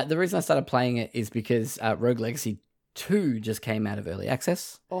 It's the reason I started playing it is because Rogue Legacy 2 just came out of early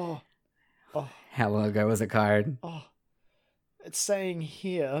access. Oh. How long ago was it, Kyron? Oh. It's saying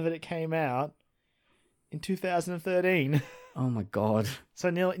here that it came out in 2013. Oh my god. So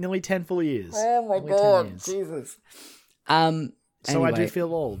nearly 10 full years. Oh my god, Jesus. So I do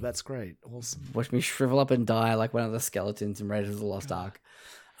feel old. That's great. Awesome. Watch me shrivel up and die like one of the skeletons in Raiders of the Lost Ark.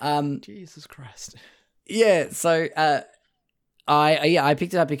 Jesus Christ. Yeah, so I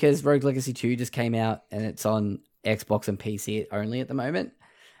picked it up because Rogue Legacy 2 just came out and it's on Xbox and PC only at the moment.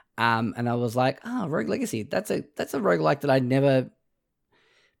 And I was like, Rogue Legacy, that's a roguelike that I never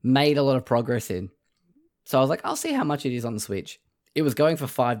made a lot of progress in. So I was like, I'll see how much it is on the Switch. It was going for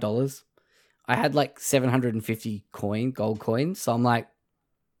 $5. I had like 750 gold coins. So I'm like,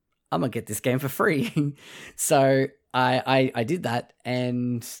 I'm going to get this game for free. So I did that.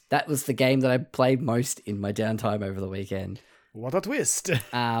 And that was the game that I played most in my downtime over the weekend. What a twist.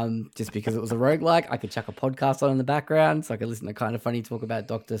 Just because it was a roguelike, I could chuck a podcast on in the background so I could listen to Kind of Funny talk about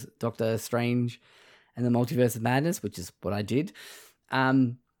Doctor Strange and the Multiverse of Madness, which is what I did.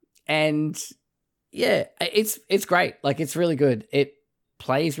 And yeah, it's great. Like, it's really good. It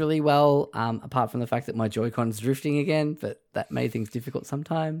plays really well, apart from the fact that my Joy-Con's drifting again, but that made things difficult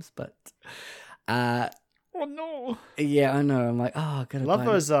sometimes. But oh no. Yeah, I know. I'm like, I gotta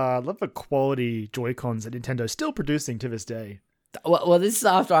love the quality Joy-Cons that Nintendo's still producing to this day. Well, this is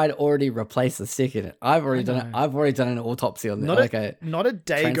after I'd already replaced the stick in it. I've already done it. I've already done an autopsy on that. Not a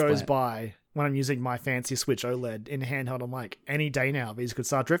day goes by when I'm using my fancy Switch OLED in handheld. I'm like, any day now, these could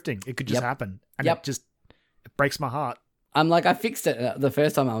start drifting. It could just happen. And it breaks my heart. I'm like, I fixed it the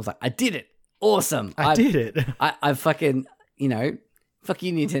first time. I was like, I did it. Awesome. I did it. I fucking, fuck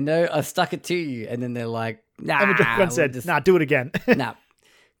you, Nintendo. I stuck it to you. And then they're like, nah. And the Joy-Con said, do it again. Nah.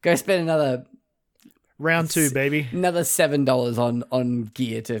 Go spend another round 2, baby. Another $7 on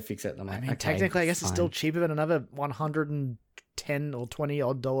gear to fix it. I mean, technically, I guess it's still cheaper than another $110 or $20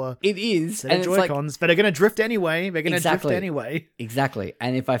 odd dollar. It is, and Joy-Cons, but they're going to drift anyway. They're going to drift anyway. Exactly.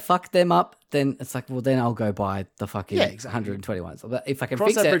 And if I fuck them up, then it's like, well, then I'll go buy the fucking 121. But if I can cross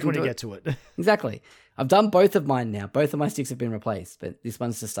fix that bridge when you get to it. Exactly. I've done both of mine now. Both of my sticks have been replaced, but this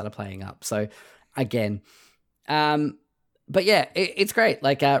one's just started playing up. So again, but yeah, it's great.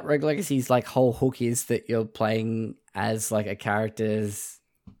 Like Rogue Legacy's like whole hook is that you're playing as like a character's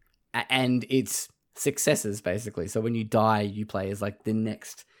and its successors basically. So when you die, you play as like the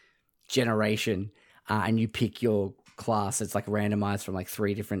next generation, and you pick your class. It's like randomized from like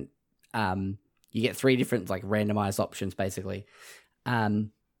 3 different. You get 3 different like randomized options basically,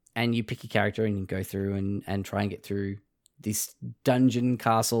 and you pick your character and you go through and try and get through this dungeon,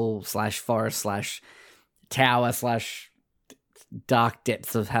 castle / forest / tower / dark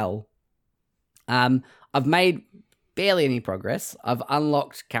depths of hell. I've made barely any progress. I've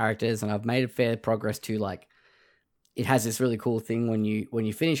unlocked characters and I've made fair progress to like, it has this really cool thing when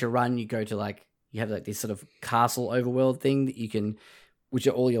you finish a run, you go to like, you have like this sort of castle overworld thing that you can, which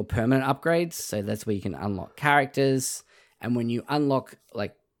are all your permanent upgrades. So that's where you can unlock characters. And when you unlock,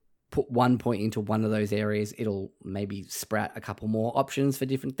 like put 1 point into one of those areas, it'll maybe sprout a couple more options for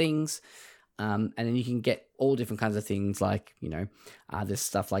different things. And then you can get all different kinds of things like, there's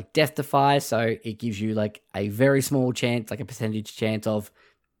stuff like Death Defy. So it gives you like a very small chance, like a percentage chance of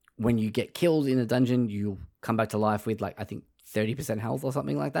when you get killed in a dungeon, you come back to life with like, I think 30% health or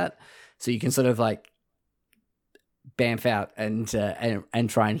something like that. So you can sort of like bamf out and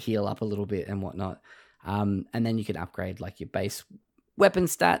try and heal up a little bit and whatnot. And then you can upgrade like your base weapon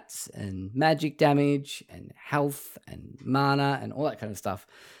stats and magic damage and health and mana and all that kind of stuff.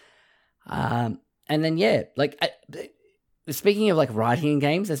 And then, yeah, like speaking of like writing in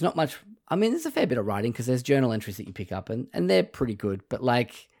games, there's not much. I mean, there's a fair bit of writing because there's journal entries that you pick up and they're pretty good. But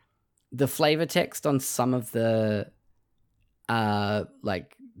like the flavor text on some of the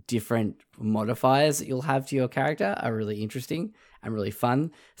like different modifiers that you'll have to your character are really interesting and really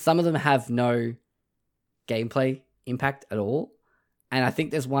fun. Some of them have no gameplay impact at all. And I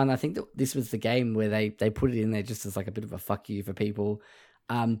think there's one, I think that this was the game where they put it in there just as like a bit of a fuck you for people.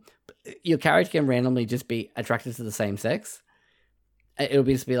 Your character can randomly just be attracted to the same sex. It'll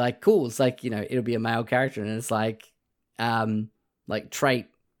just be like, cool. It's like, it'll be a male character and it's like trait,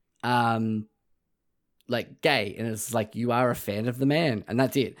 like gay. And it's like, you are a fan of the man and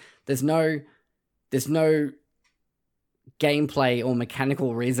that's it. There's no gameplay or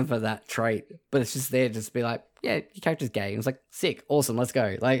mechanical reason for that trait, but it's just there to just be like, yeah, your character's gay. And it's like, sick, awesome, let's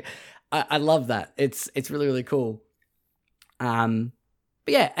go. Like, I love that. It's really, really cool.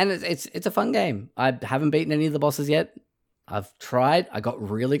 But yeah, and it's a fun game. I haven't beaten any of the bosses yet. I've tried. I got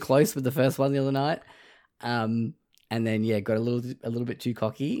really close with the first one the other night. And then yeah, got a little bit too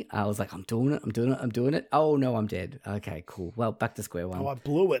cocky. I was like, I'm doing it. Oh no, I'm dead. Okay, cool. Well, back to square one. Oh, I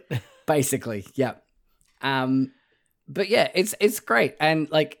blew it. Basically, yeah. But yeah, it's great. And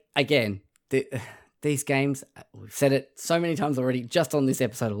like again, these games, we've said it so many times already, just on this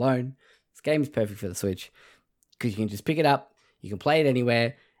episode alone. This game is perfect for the Switch because you can just pick it up. You can play it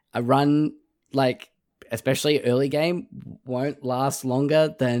anywhere. A run, like, especially early game, won't last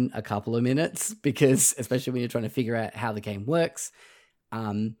longer than a couple of minutes because, especially when you're trying to figure out how the game works,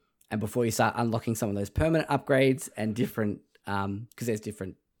 and before you start unlocking some of those permanent upgrades and different, because there's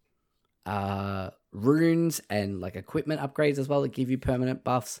different runes and like equipment upgrades as well that give you permanent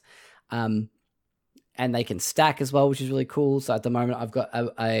buffs, and they can stack as well, which is really cool. So at the moment, I've got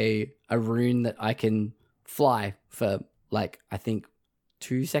a rune that I can fly for, like, I think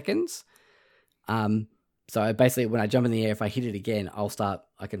 2 seconds. So basically when I jump in the air, if I hit it again,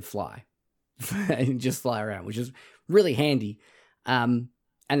 I can fly and just fly around, which is really handy. And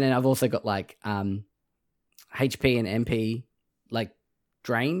then I've also got like, HP and MP like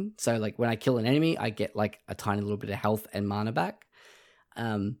drain. So like when I kill an enemy, I get like a tiny little bit of health and mana back.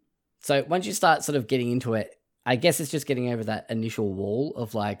 So once you start sort of getting into it, I guess it's just getting over that initial wall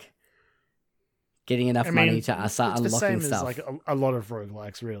of like, getting enough money to start unlocking stuff. It's the same as like a lot of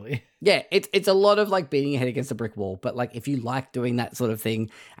roguelikes, really. Yeah, it's a lot of like beating your head against a brick wall. But like if you like doing that sort of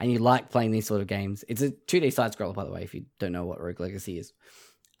thing and you like playing these sort of games, it's a 2D side scroller, by the way, if you don't know what Rogue Legacy is.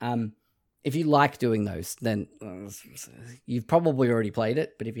 If you like doing those, then you've probably already played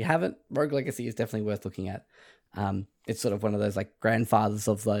it. But if you haven't, Rogue Legacy is definitely worth looking at. It's sort of one of those like grandfathers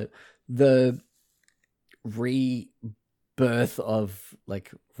of the rebirth of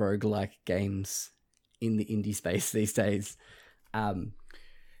like roguelike games in the indie space these days. But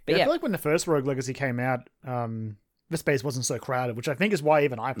I feel like when the first Rogue Legacy came out, the space wasn't so crowded, which I think is why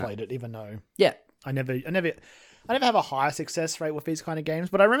even I played it, even though Yeah. I never have a high success rate with these kind of games.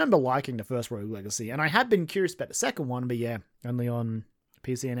 But I remember liking the first Rogue Legacy, and I had been curious about the second one, but yeah, only on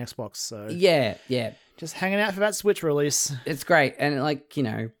PC and Xbox. So Yeah. just hanging out for that Switch release. It's great. And like, you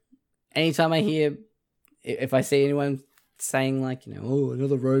know, anytime I hear, if I see anyone saying like, you know, oh,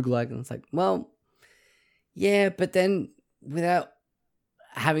 another roguelike, and it's like, well, yeah, but then without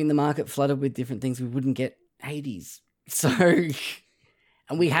having the market flooded with different things, we wouldn't get Hades. So,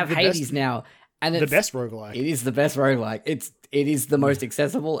 and we have Hades now. And it's the best roguelike. It is the best roguelike. It is the most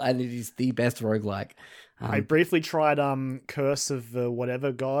accessible, and it is the best roguelike. I briefly tried Curse of the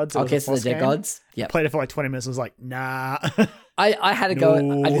whatever gods. Curse of the Dead Gods. Yeah, played it for like 20 minutes. I was like, nah. I had to go.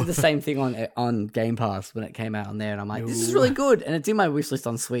 I did the same thing on Game Pass when it came out on there, and I'm like, this is really good, and it's in my wish list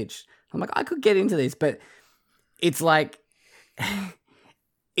on Switch. I'm like, I could get into this, but it's like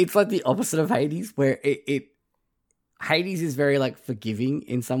the opposite of Hades, where Hades is very like forgiving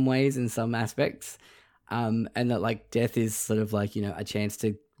in some ways, in some aspects, and that like death is sort of like, you know, a chance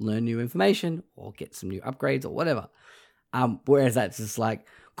to learn new information or get some new upgrades or whatever. Whereas that's just like,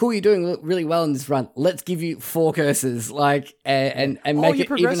 cool, you're doing really well in this run. Let's give you 4 curses, like, and make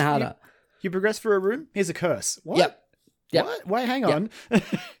it even harder. You progress through a room. Here's a curse. What? Yep. What? Wait, hang on.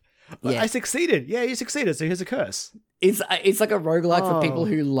 I succeeded. Yeah, you succeeded. So here's a curse. It's like a roguelike for people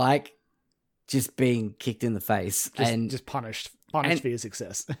who like just being kicked in the face and just punished for your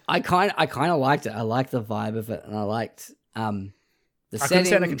success. I kind of liked it. I liked the vibe of it, and I liked the setting. I couldn't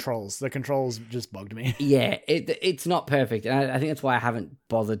stand the controls. The controls just bugged me. Yeah, it's not perfect, and I think that's why I haven't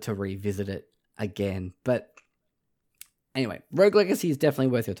bothered to revisit it again. But anyway, Rogue Legacy is definitely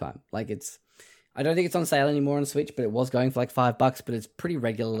worth your time. Like, I don't think it's on sale anymore on Switch, but it was going for like $5, but it's pretty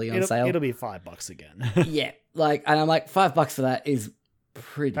regularly on sale. It'll be $5 again. Yeah, like, and I'm like, $5 for that is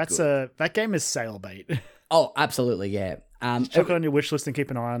pretty good. That game is sale bait. Oh, absolutely, yeah. Chuck it on your wish list and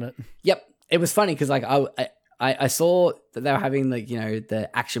keep an eye on it. Yep, it was funny because like I saw that they were having like, you know,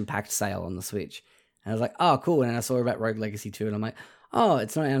 the action-packed sale on the Switch, and I was like, oh, cool. And I saw about Rogue Legacy 2, and I'm like, oh,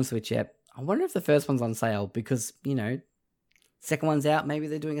 it's not out on Switch yet. I wonder if the first one's on sale because, you know, second one's out. Maybe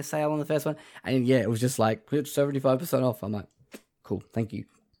they're doing a sale on the first one, and yeah, it was just like it's 75% off. I'm like, cool, thank you.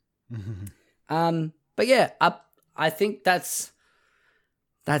 But yeah, I think that's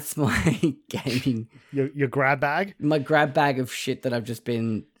my gaming. Your grab bag? My grab bag of shit that I've just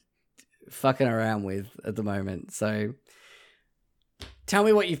been fucking around with at the moment. So tell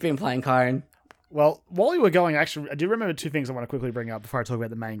me what you've been playing, Kyron. Well, while you were going, actually, I do remember 2 things I want to quickly bring up before I talk about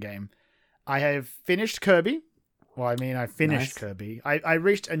the main game. I have finished Kirby. Well, I mean, I finished Kirby. I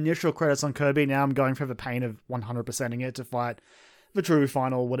reached initial credits on Kirby. Now I'm going through the pain of 100%ing it to fight the true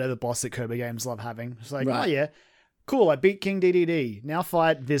final, whatever boss that Kirby games love having. It's like, oh yeah, cool, I beat King DDD. Now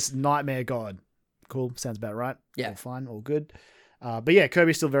fight this nightmare god. Cool, sounds about right. Yeah. All fine, all good. But yeah,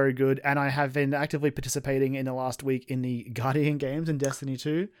 Kirby's still very good, and I have been actively participating in the last week in the Guardian games in Destiny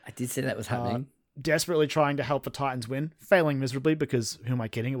 2. I did say that was happening. Desperately trying to help the Titans win, failing miserably because who am I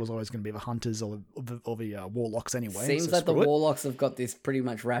kidding? It was always going to be the Hunters or the Warlocks anyway. Seems like the Warlocks have got this pretty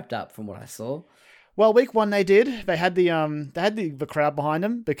much wrapped up from what I saw. Well, week 1 they did. They had the crowd behind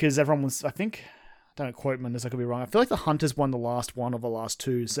them because everyone was, I think, don't quote me on this, I could be wrong. I feel like the Hunters won the last one of the last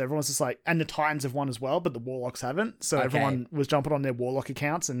 2, so everyone's just like, and the Titans have won as well, but the Warlocks haven't. So everyone was jumping on their Warlock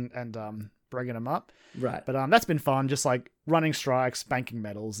accounts and bringing them up. Right. But that's been fun, just like running strikes, banking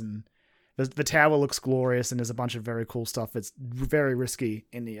medals, and the tower looks glorious, and there's a bunch of very cool stuff. It's very risky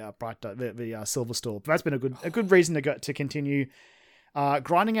in the Silver Store, but that's been a good reason to continue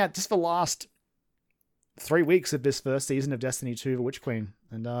grinding out just the last 3 weeks of this first season of Destiny 2, The Witch Queen,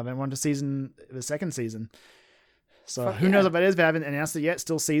 and then on to the second season. So who knows what that is? They haven't announced it yet.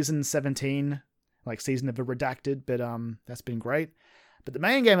 Still season 17, like season of the Redacted, but that's been great. But the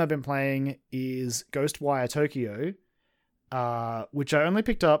main game I've been playing is Ghostwire Tokyo, which I only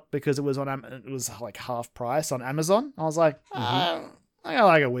picked up because it was like half price on Amazon. I was like, I got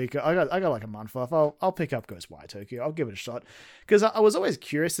like a week. I got like a month off. I'll pick up Ghostwire Tokyo. I'll give it a shot because I was always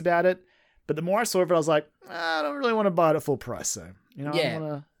curious about it. But the more I saw of it, I was like, I don't really want to buy it at full price. So, you know,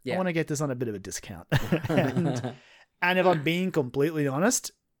 I want to get this on a bit of a discount. and if I'm being completely honest,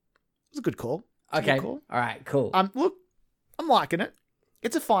 it was a good call. Okay. All right, cool. Look, I'm liking it.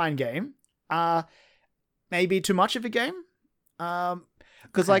 It's a fine game. Maybe too much of a game.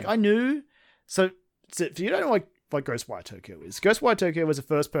 Because like I knew, so if you don't know what Ghostwire Tokyo is, Ghostwire Tokyo is a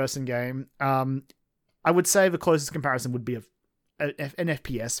first-person game. I would say the closest comparison would be an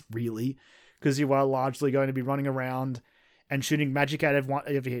FPS, really, because you are largely going to be running around and shooting magic out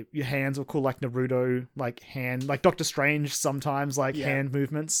of your hands, or cool like Naruto, like hand, like Doctor Strange sometimes, like hand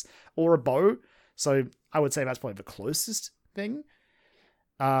movements, or a bow. So I would say that's probably the closest thing.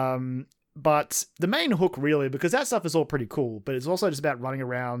 But the main hook really, because that stuff is all pretty cool, but it's also just about running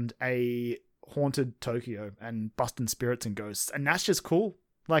around a haunted Tokyo and busting spirits and ghosts. And that's just cool.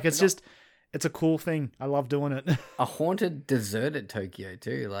 Like, it's a cool thing. I love doing it. A haunted, deserted Tokyo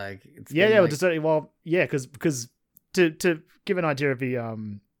too. Like, it's deserted. Well, yeah, because to give an idea of the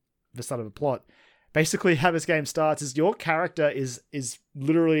start of the plot, basically how this game starts is your character is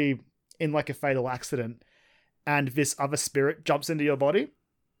literally in like a fatal accident, and this other spirit jumps into your body,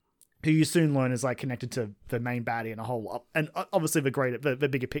 who you soon learn is like connected to the main baddie and a whole, and obviously the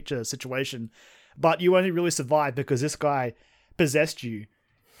bigger picture situation. But you only really survived because this guy possessed you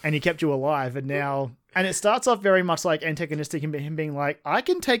and he kept you alive. And now, and it starts off very much like antagonistic, him being like, I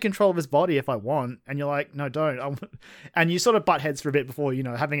can take control of his body if I want. And you're like, no, don't. And you sort of butt heads for a bit before,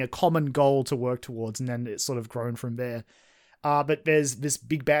 having a common goal to work towards. And then it's sort of grown from there. But there's this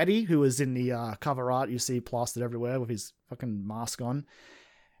big baddie who is in the cover art you see plastered everywhere with his fucking mask on.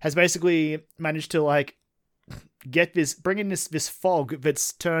 Has basically managed to like bring in this fog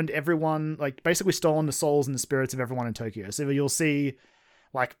that's turned everyone, like basically stolen the souls and the spirits of everyone in Tokyo. So you'll see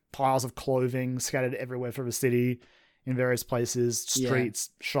like piles of clothing scattered everywhere through the city in various places,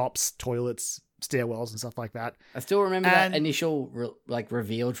 streets, shops, toilets, stairwells and stuff like that. I still remember that initial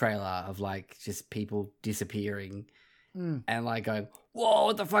reveal trailer of like just people disappearing and like going, whoa,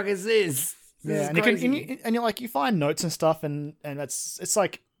 what the fuck is this? This is crazy. And you're like, you find notes and stuff and it's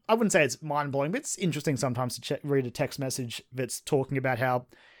like, I wouldn't say it's mind-blowing, but it's interesting sometimes to read a text message that's talking about how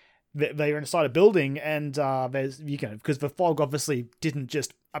they're inside a building and because the fog obviously didn't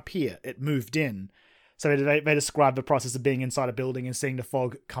just appear, it moved in. So they describe the process of being inside a building and seeing the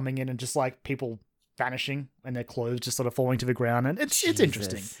fog coming in and just like people vanishing and their clothes just sort of falling to the ground. And it's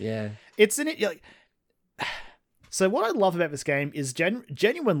interesting. Yeah. It's in it. Like, so what I love about this game is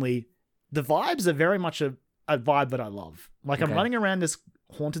genuinely the vibes are very much a vibe that I love. Like, I'm running around this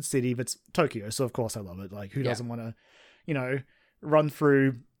haunted city that's Tokyo, so of course I love it. Like, who doesn't want to, run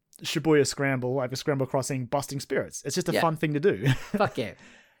through Shibuya Scramble, like a Scramble Crossing, busting spirits? It's just a fun thing to do. Fuck yeah.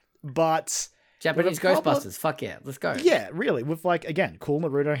 But Japanese Ghostbusters, fuck yeah, let's go. Yeah, really, with like, again, cool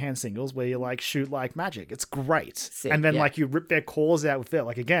Naruto hand singles where you like shoot like magic. It's great. Sick, and then like you rip their cores out with it.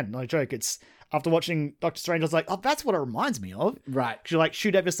 Like, again, no joke, it's after watching Doctor Strange, I was like, oh, that's what it reminds me of. Right. Because you like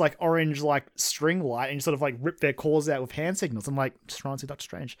shoot at this like orange like string light and you sort of like rip their cores out with hand signals. I'm like, just trying to see Doctor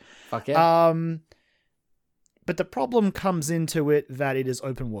Strange. Fuck yeah. But the problem comes into it that it is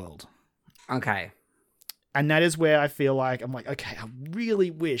open world. Okay. And that is where I feel like, I'm like, okay, I really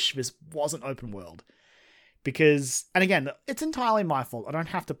wish this wasn't open world. Because, and again, it's entirely my fault. I don't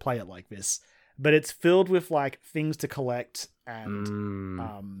have to play it like this. But it's filled with like things to collect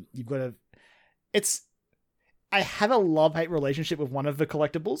and you've got to... I have a love-hate relationship with one of the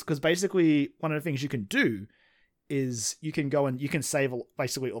collectibles because basically one of the things you can do is you can go and you can save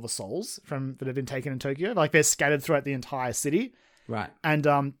basically all the souls that have been taken in Tokyo. Like, they're scattered throughout the entire city. Right.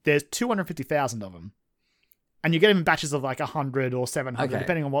 And there's 250,000 of them. And you get them in batches of like 100 or 700,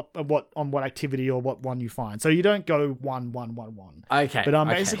 depending on what activity or what one you find. So you don't go 1, 1, 1, 1. Okay. But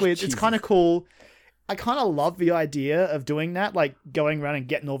basically it's kind of cool. I kind of love the idea of doing that, like going around and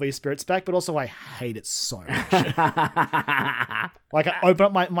getting all these spirits back, but also I hate it so much. Like, I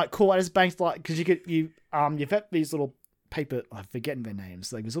open up my cool, I just banked like, because you've got these little paper, I'm forgetting their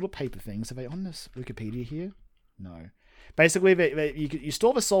names, like these little paper things. Are they on this Wikipedia here? No. Basically, you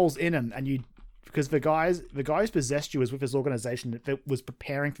store the souls in them, and because the guy who's possessed you is with this organization that was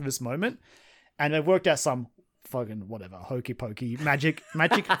preparing for this moment, and they've worked out some fucking whatever hokey pokey magic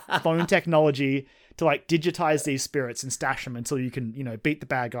phone technology to like digitize these spirits and stash them until you can beat the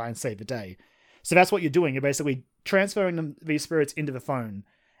bad guy and save the day. So that's what you're doing. You're basically transferring these spirits into the phone,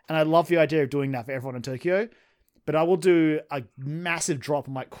 and I love the idea of doing that for everyone in Tokyo. But I will do a massive drop.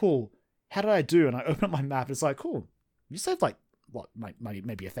 I'm like, cool. How did I do? And I open up my map. And it's like, cool. You saved like what?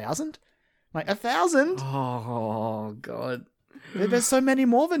 Maybe 1,000. Like 1,000? Oh god. There's so many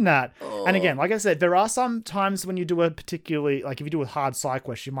more than that. Oh. And again, like I said, there are some times when you do a particularly, like if you do a hard side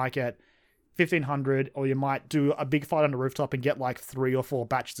quest, you might get 1,500, or you might do a big fight on the rooftop and get like 3 or 4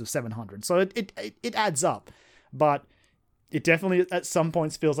 batches of 700. So it adds up. But it definitely at some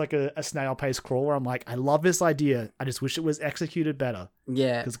points feels like a snail-paced crawl where I'm like, I love this idea. I just wish it was executed better.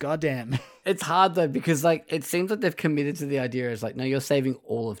 Yeah. Because goddamn. It's hard though, because like it seems like they've committed to the idea as like, no, you're saving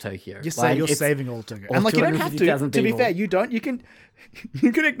all of Tokyo. You're saving all of Tokyo. And like, you don't have to. To be fair, you can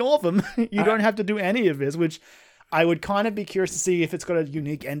ignore them. You don't have to do any of this, which I would kind of be curious to see if it's got a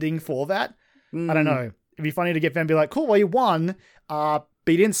unique ending for that. I don't know. It'd be funny to get them and be like, cool, well, you won.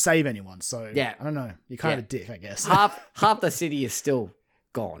 But you didn't save anyone, so yeah. I don't know. You're kind of a dick, I guess. Half the city is still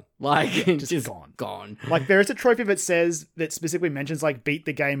gone. Like, just gone. Like, there is a trophy that specifically mentions, like, beat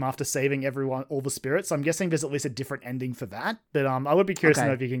the game after saving all the spirits. So I'm guessing there's at least a different ending for that. But I would be curious to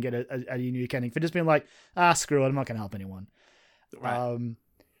know if you can get a unique ending for just being like, screw it, I'm not going to help anyone. Right.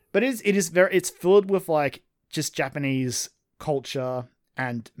 But it's filled with, like, just Japanese culture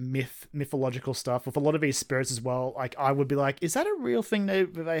and mythological stuff with a lot of these spirits as well. Like, I would be like, is that a real thing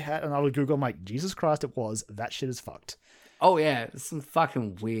they had? And I would Google, I'm like, Jesus Christ, it was. That shit is fucked. Oh, yeah. Some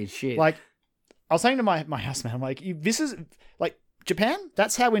fucking weird shit. Like, I was saying to my housemate, I'm like, this is, like, Japan,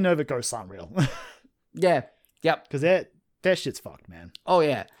 that's how we know that ghosts aren't real. Yeah. Yep. Because their shit's fucked, man. Oh,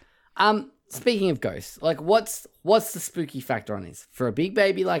 yeah. Speaking of ghosts, like, what's the spooky factor on this? For a big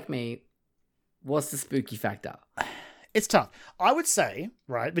baby like me, what's the spooky factor? It's tough. I would say,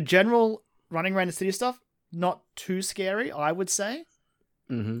 right, the general running around the city stuff, not too scary, I would say.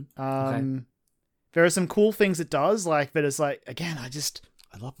 Mm-hmm. Okay. There are some cool things it does, like, but it's like, again, I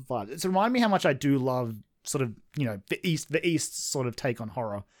love the vibe. It's remind me how much I do love sort of, you know, the East sort of take on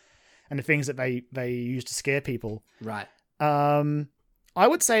horror and the things that they use to scare people. Right. I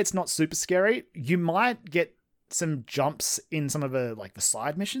would say it's not super scary. You might get some jumps in some of the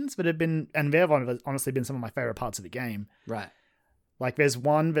side missions that have been, and they've honestly been some of my favorite parts of the game. Right. Like, there's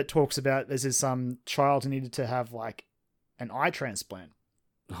one that talks about there's this child who needed to have like an eye transplant.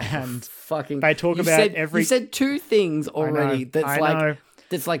 And fucking they talk about you said two things already. That's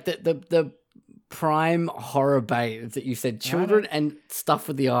like the prime horror bait that you said, children and stuff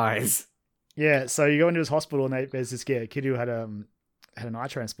with the eyes. Yeah, so you go into his hospital and there's this kid who had an eye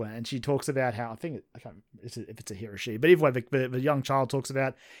transplant, and she talks about how, I can't if it's a he or she, but either way, the young child talks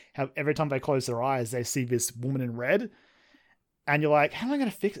about how every time they close their eyes, they see this woman in red, and you're like, how am I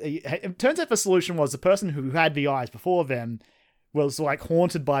going to fix it? It turns out the solution was the person who had the eyes before them was like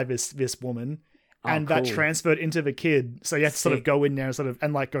haunted by this woman, and that transferred into the kid. So you have to sort of go in there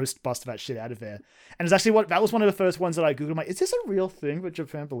and like Ghostbuster that shit out of there. And it's actually that was one of the first ones that I Googled. I'm like, is this a real thing that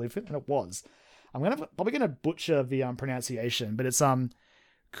Japan believed in? And it was. I'm probably gonna butcher the pronunciation, but it's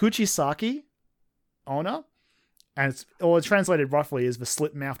Kuchisaki Onna, and it's translated roughly as the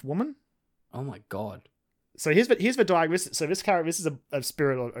slit-mouthed woman. Oh my god. So here's the diagnosis. So this character, this is a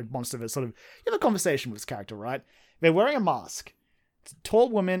spirit or a monster that sort of, you have a conversation with this character, right? They're wearing a mask. It's a tall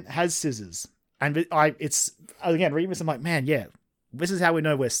woman, has scissors. And it's, again, reading this, I'm like, man, yeah, this is how we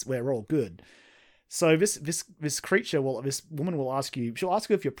know we're all good. So this creature this woman will ask you, she'll ask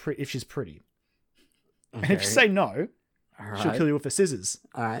you if she's pretty. Okay. And if you say no, she'll kill you with her scissors.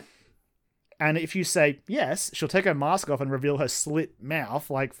 All right. And if you say yes, she'll take her mask off and reveal her slit mouth,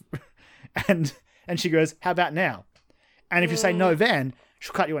 like, and she goes, how about now? And if you say no, then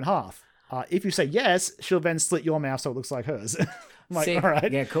she'll cut you in half. If you say yes, she'll then slit your mouth so it looks like hers. I'm like, all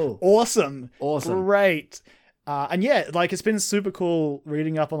right. Yeah, cool. Awesome. Great. And yeah, like, it's been super cool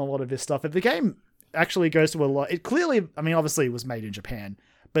reading up on a lot of this stuff. But the game actually goes to a lot. It clearly, I mean, obviously it was made in Japan,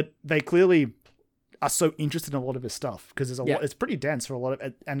 but they clearly are so interested in a lot of this stuff because there's a lot. It's pretty dense for a lot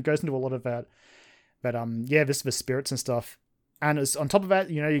of, and goes into a lot of that. But this the spirits and stuff. And it's, on top of that,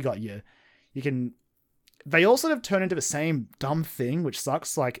 you know, they all sort of turn into the same dumb thing, which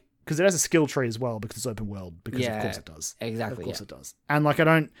sucks. Like, because it has a skill tree as well because it's open world. Because of course it does. Exactly. Of course it does. And like, I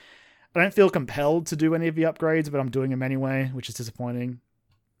don't feel compelled to do any of the upgrades, but I'm doing them anyway, which is disappointing.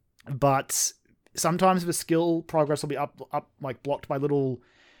 But sometimes the skill progress will be up like blocked by little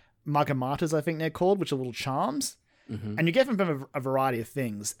magamatas, I think they're called, which are little charms. Mm-hmm. And you get them from a variety of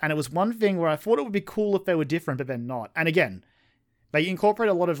things. And it was one thing where I thought it would be cool if they were different, but they're not. And again, they incorporate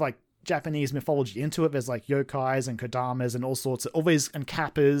a lot of like Japanese mythology into it. There's like yokais and kodamas and all sorts of always, and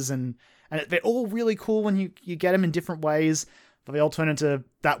kappas, and they're all really cool when you get them in different ways, but they all turn into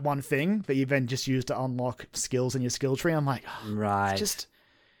that one thing that you then just use to unlock skills in your skill tree. I'm like, right.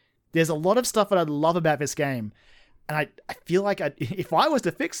 There's a lot of stuff that I love about this game. And I feel like if I was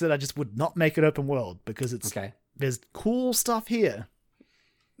to fix it, I just would not make it open world because it's there's cool stuff here.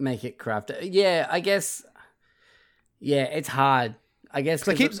 Make it craft. Yeah, I guess. Yeah, it's hard. I guess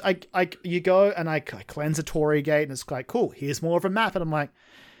you go and I cleanse a Torii gate and it's like, cool, here's more of a map, and I'm like,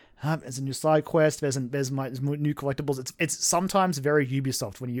 there's a new side quest, there's new collectibles. It's sometimes very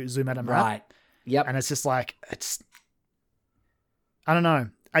Ubisoft when you zoom out a map. Right. Yep. And it's just like, I don't know.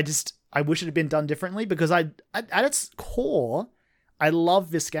 I wish it had been done differently because at its core, I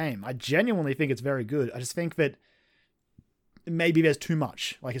love this game. I genuinely think it's very good. I just think that maybe there's too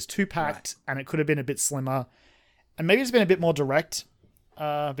much. Like, it's too packed and it could have been a bit slimmer. And maybe it's been a bit more direct.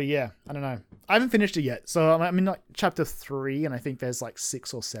 But yeah, I don't know. I haven't finished it yet. So I'm in like chapter 3 and I think there's like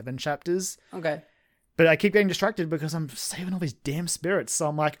 6 or 7 chapters. Okay. But I keep getting distracted because I'm saving all these damn spirits. So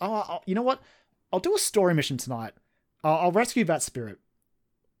I'm like, you know what? I'll do a story mission tonight. I'll rescue that spirit.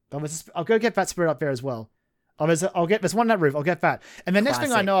 I'll go get Fat Spirit up there as well. There's one on that roof. I'll get that. And the next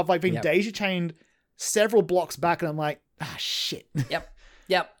thing I know, I've like been daisy chained several blocks back, and I'm like, shit. Yep.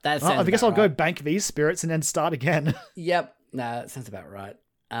 That I guess I'll go bank these spirits and then start again. Yep. No, that sounds about right.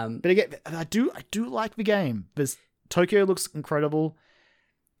 But again, I do like the game. Tokyo looks incredible.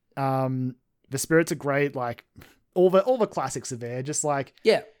 The spirits are great. Like all the classics are there. Just like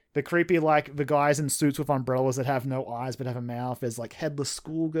the creepy, like the guys in suits with umbrellas that have no eyes but have a mouth. There's like headless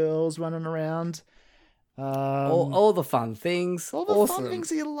schoolgirls running around. All the fun things. All the fun things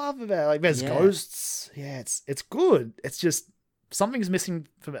that you love about it. Like there's ghosts. Yeah, it's good. It's just something's missing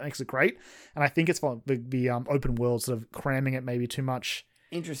for that makes it great. And I think it's for the open world sort of cramming it maybe too much.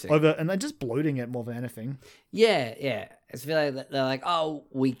 Interesting. And they're just bloating it more than anything. Yeah. It's feel like they're like, oh,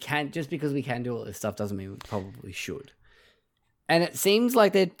 we can't, just because we can do all this stuff doesn't mean we probably should. And it seems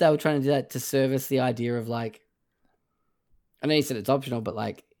like they were trying to do that to service the idea of like, I know you said it's optional, but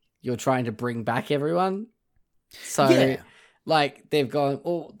like you're trying to bring back everyone. So like they've gone,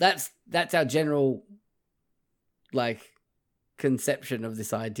 oh, that's our general like conception of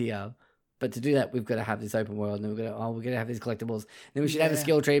this idea. But to do that, we've got to have this open world, and then we're going to have these collectibles. Then we should have a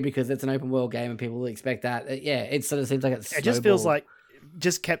skill tree because it's an open world game, and people will expect that. It sort of seems like it's. It just feels like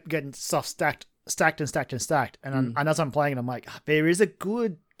just kept getting stuff stacked, and as I'm playing it, I'm like, there is a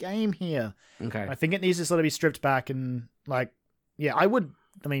good game here. Okay, I think it needs to sort of be stripped back and like, I would.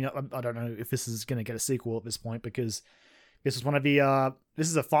 I mean, I don't know if this is going to get a sequel at this point because this is one of the. This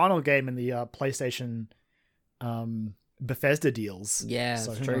is a final game in the PlayStation. Bethesda deals. Yeah,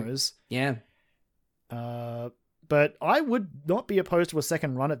 so who true. knows? Yeah. But I would not be opposed to a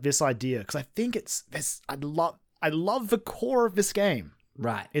second run at this idea because I think it's this. I love the core of this game.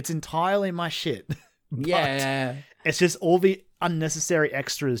 Right. It's entirely my shit. Yeah. It's just all the unnecessary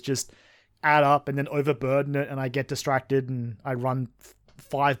extras just add up and then overburden it, and I get distracted and I run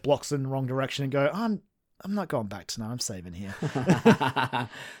 5 blocks in the wrong direction and go, I'm not going back tonight. I'm saving here.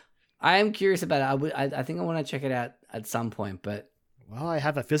 I am curious about it. I think I want to check it out at some point, but well, I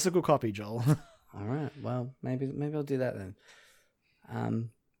have a physical copy, Joel. All right. Well, maybe I'll do that then.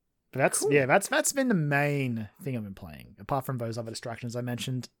 But that's been the main thing I've been playing. Apart from those other distractions I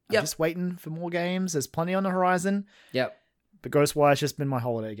mentioned, I'm just waiting for more games. There's plenty on the horizon. Yep. But Ghostwire's just been my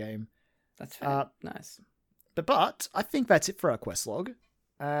holiday game. That's fair. Nice. But I think that's it for our quest log.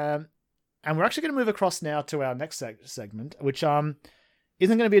 And we're actually going to move across now to our next segment, which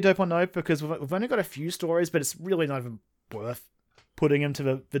isn't going to be a dope or nope because we've only got a few stories, but it's really not even worth putting them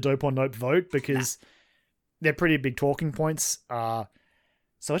to the dope or nope vote because they're pretty big talking points. So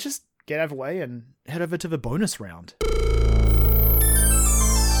let's just get out of the way and head over to the bonus round.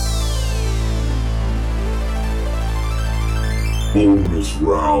 Bonus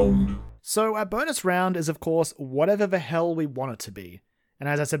round. So our bonus round is, of course, whatever the hell we want it to be. And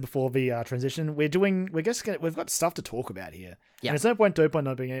as I said before, the transition, we've got stuff to talk about here. Yeah. And there's no point dope or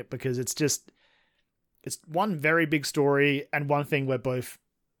noping it because it's one very big story and one thing we're both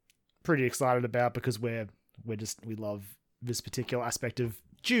pretty excited about because we love this particular aspect of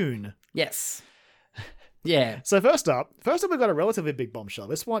June. Yes. Yeah. So first up, we've got a relatively big bombshell.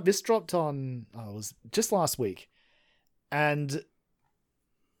 This dropped on, it was just last week. And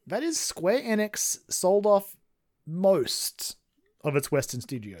that is Square Enix sold off most of its Western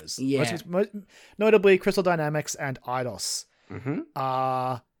studios. Yeah. Notably Crystal Dynamics and Eidos.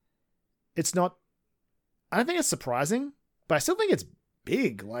 Mm-hmm. It's not, I don't think it's surprising, but I still think it's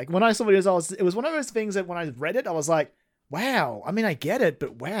big. Like when I saw videos, it was one of those things that when I read it, I was like, wow. I mean, I get it,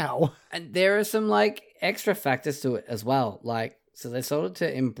 but wow. And there are some like extra factors to it as well. Like, so they sold it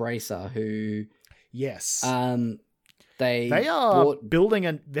to Embracer, who, yes, they are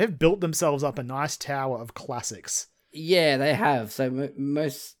they've built themselves up a nice tower of classics. Yeah, they have. So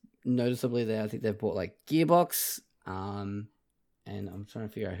most noticeably, I think they've bought like Gearbox, and I'm trying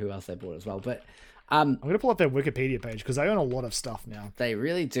to figure out who else they bought as well. But I'm gonna pull up their Wikipedia page because they own a lot of stuff now. They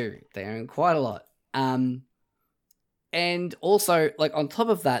really do. They own quite a lot. And also, like on top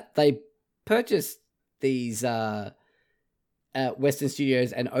of that, they purchased these Western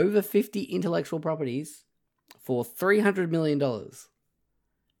studios and over 50 intellectual properties for $300 million,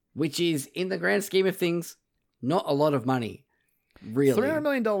 which is, in the grand scheme of things, not a lot of money, really. $300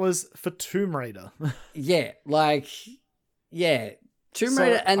 million for Tomb Raider. Yeah, Tomb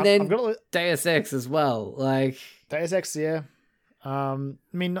Raider, and then Deus Ex as well. Like Deus Ex, yeah. I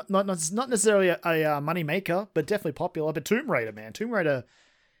mean, not necessarily a money maker, but definitely popular. But Tomb Raider, man, Tomb Raider,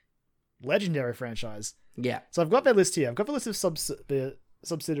 legendary franchise. Yeah. So I've got that list here. I've got the list of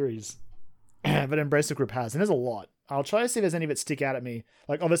subsidiaries that Embracer Group has, and there's a lot. I'll try to see if there's any that stick out at me.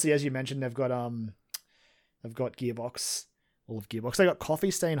 Like obviously, as you mentioned, they've got Gearbox, all of Gearbox. They got Coffee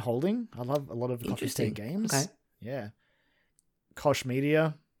Stain Holding. I love a lot of the Coffee Stain games. Okay. Yeah. Koch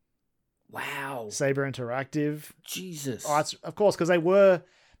Media. Wow. Saber Interactive. Jesus. Oh, it's, of course, because they were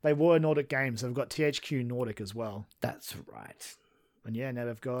Nordic games. They've got THQ Nordic as well. That's right. And yeah, now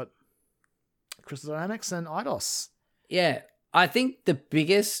they've got Crystal Dynamics and Eidos. Yeah. I think the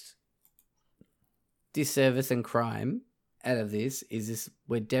biggest disservice and crime out of this is this: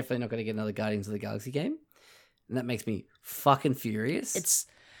 we're definitely not going to get another Guardians of the Galaxy game. And that makes me fucking furious.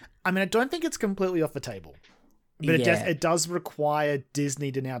 I don't think it's completely off the table. But it does require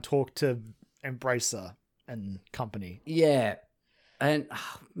Disney to now talk to Embracer and company. Yeah. And,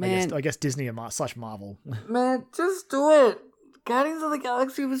 man. I guess Disney / Marvel. Man, just do it. Guardians of the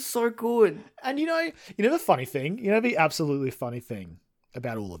Galaxy was so good. And you know the funny thing? You know the absolutely funny thing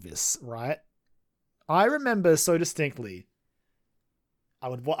about all of this, right? I remember so distinctly,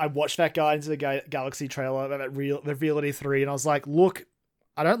 I watched that Guardians of the Galaxy trailer, that reveal at E3, and I was like, look,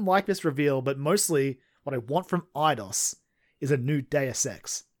 I don't like this reveal, but mostly what I want from Eidos is a new Deus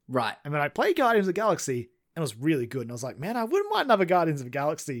Ex. Right. And then I played Guardians of the Galaxy, and it was really good. And I was like, man, I wouldn't mind another Guardians of the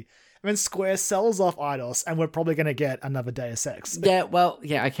Galaxy. And then Square sells off Eidos, and we're probably going to get another Deus Ex. Yeah, well,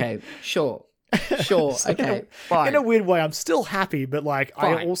 yeah, okay, sure. Sure, So okay, fine. In a weird way, I'm still happy, but like,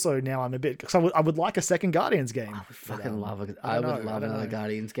 Fine. I also now I'm a bit, because I would like a second Guardians game. I would fucking love it. I I don't would know, love I don't another know.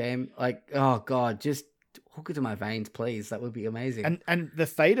 Guardians game. Like, oh god, just hook it to my veins, please. That would be amazing. And the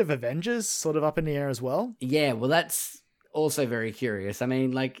fate of Avengers sort of up in the air as well. Yeah, well, that's also very curious. I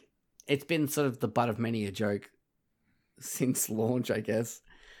mean, like, it's been sort of the butt of many a joke since launch, I guess.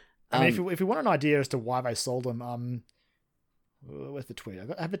 I mean, if you want an idea as to why they sold them, where's the tweet?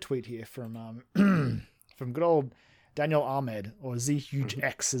 I have a tweet here from from good old Daniel Ahmed, or Z Huge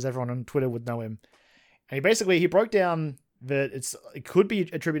X, as everyone on Twitter would know him. And he broke down that it could be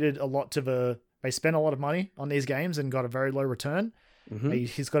attributed a lot to they spent a lot of money on these games and got a very low return. Mm-hmm.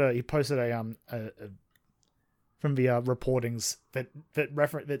 He posted a from the reportings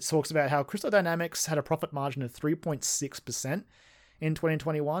that talks about how Crystal Dynamics had a profit margin of 3.6% in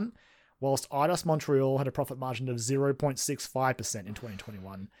 2021, whilst Eidos Montreal had a profit margin of 0.65% in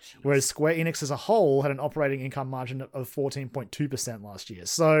 2021, whereas Square Enix as a whole had an operating income margin of 14.2% last year.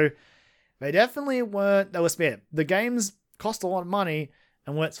 So they definitely weren't, they were spare. The games cost a lot of money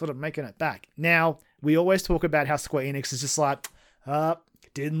and weren't sort of making it back. Now, we always talk about how Square Enix is just like,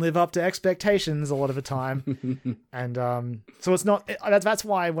 didn't live up to expectations a lot of the time. And so it's not, that's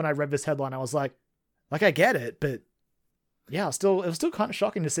why when I read this headline, I was like, I get it, but yeah, it was still kind of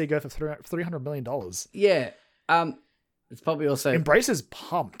shocking to see it go for $300 million. Yeah. It's probably also Embracer's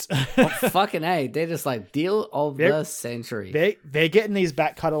pumped. oh, fucking A. They're just like deal of the century. They're getting these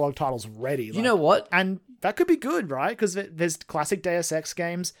back catalog titles ready. You know what? And that could be good, right? Because there's classic Deus Ex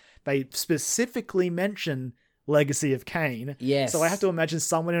games. They specifically mention Legacy of Kain. Yes. So I have to imagine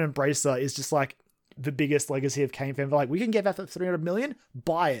someone in Embracer is just like the biggest Legacy of Kain fan. They're like, we can get that for $300 million.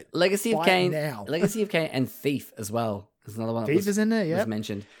 Buy it. Legacy of Buy Kain it now. Legacy of Kain and Thief as well. There's another one. Thief is in there. Yeah. Was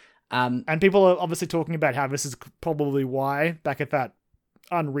mentioned. And people are obviously talking about how this is probably why, back at that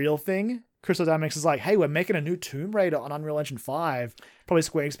Unreal thing, Crystal Dynamics is like, hey, we're making a new Tomb Raider on Unreal Engine 5. Probably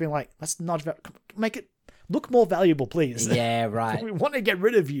Square Enix being like, let's not make it look more valuable, please. Yeah, right. We want to get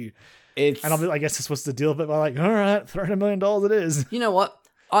rid of you. And I guess this was the deal, but we're like, all right, $300 million it is. You know what?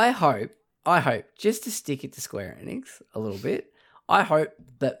 I hope, just to stick it to Square Enix a little bit, I hope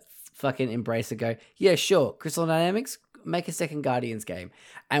that fucking Embracer go, yeah, sure, Crystal Dynamics, make a second Guardians game.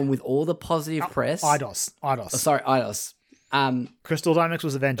 And with all the positive press... Eidos. Eidos. Crystal Dynamics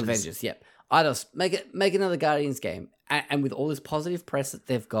was Avengers, yep. Eidos, make another Guardians game. And with all this positive press that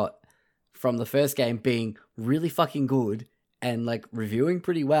they've got from the first game being really fucking good and like reviewing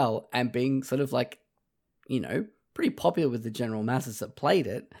pretty well and being sort of like, you know, pretty popular with the general masses that played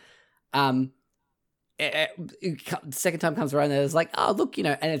it, the second time comes around and it's like, oh, look, you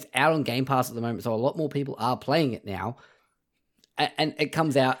know, and it's out on Game Pass at the moment, so a lot more people are playing it now. And it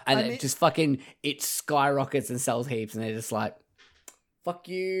comes out and it skyrockets and sells heaps, and they're just like, fuck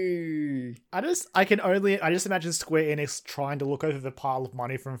you. I just imagine Square Enix trying to look over the pile of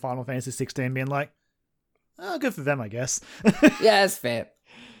money from Final Fantasy 16 being like, oh, good for them, I guess. Yeah, that's fair.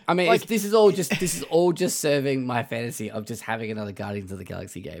 I mean, like, this is all just serving my fantasy of just having another Guardians of the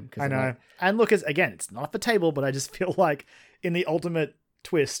Galaxy game. I know. And look, again, it's not off the table, but I just feel like in the ultimate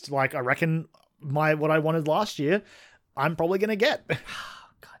twist, like I reckon what I wanted last year, I'm probably going to get. God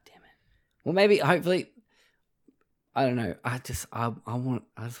damn it. Well, maybe, hopefully, I don't know. I just want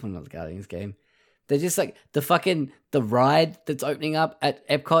another Guardians game. They're just like the ride that's opening up at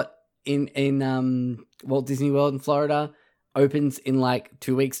Epcot in Walt Disney World in Florida. opens in like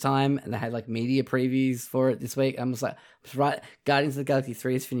 2 weeks' time, and they had like media previews for it this week. I'm just like, Guardians of the Galaxy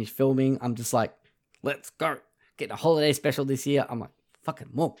 3 is finished filming. I'm just like, let's go. Getting a holiday special this year. I'm like, fucking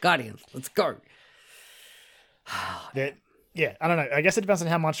more Guardians. Let's go. Yeah, I don't know. I guess it depends on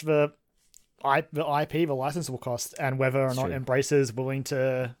how much the IP, the license will cost, and whether or not Embracer is willing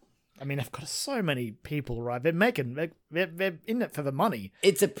to. I mean, they've got so many people, right? They're in it for the money.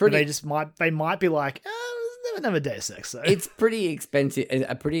 It's a pretty. They might be like, never Deus Ex. So. It's pretty expensive.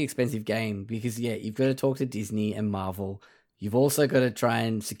 A pretty expensive game because you've got to talk to Disney and Marvel. You've also got to try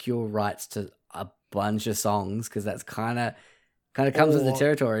and secure rights to a bunch of songs because that's kind of comes with the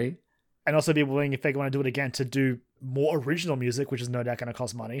territory. And also be willing, if they want to do it again, to do more original music, which is no doubt going to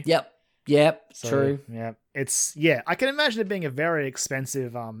cost money. Yep, so, true. Yeah, I can imagine it being a very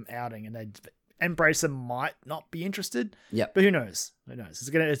expensive outing, and Embracer might not be interested. Yep. But who knows?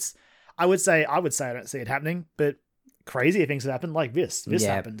 I would say I don't see it happening, but crazier things have happened like this. This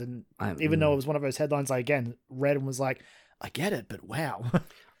happened, and even though it was one of those headlines I again read and was like, I get it, but wow.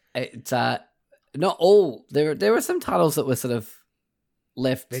 It's not all. There were some titles that were sort of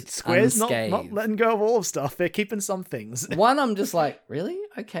left Square's unscathed. not letting go of all of stuff. They're keeping some things. One, I'm just like, really?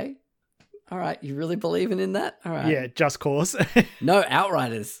 Okay. All right. You really believing in that? All right. Yeah, Just Cause. No,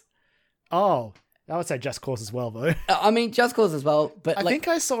 Outriders. Oh, I would say Just Cause as well, though. I mean, Just Cause as well, but I think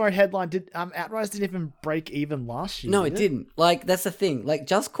I saw a headline. Did Outriders didn't even break even last year? No, it didn't. Like, that's the thing. Like,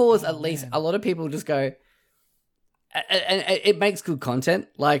 Just Cause, at least, a lot of people just go, and it makes good content.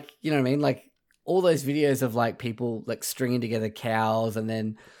 Like, you know what I mean? Like, all those videos of like people like stringing together cows and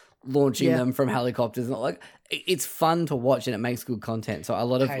then launching them from helicopters, and like it's fun to watch and it makes good content. So a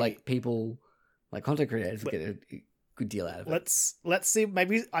lot of like people, like content creators, get a good deal out of it. Let's see.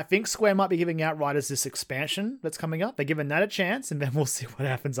 Maybe I think Square might be giving Outriders this expansion that's coming up. They're giving that a chance, and then we'll see what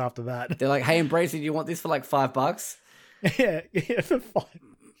happens after that. They're like, "Hey, Embracer, do you want this for like $5?" Yeah, for $5.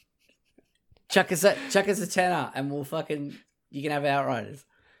 Chuck us a tenner, and you can have Outriders.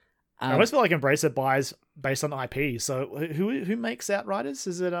 I always feel like Embracer buys based on IP. So who makes Outriders?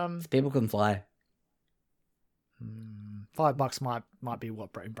 Is it People Can Fly? $5 might be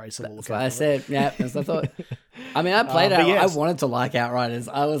what Embracer will look at. That's what I said. Yeah, that's what I thought. I mean, I played it. I wanted to like Outriders.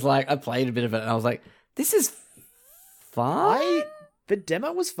 I played a bit of it, and I was like, this is fun. The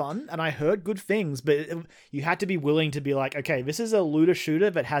demo was fun, and I heard good things, but you had to be willing to be like, okay, this is a looter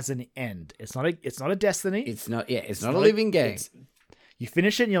shooter that has an end. It's not a Destiny. It's not a living game. You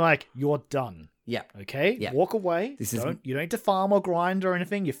finish it and you're like, you're done. Yeah. Okay? Yeah. Walk away. You don't need to farm or grind or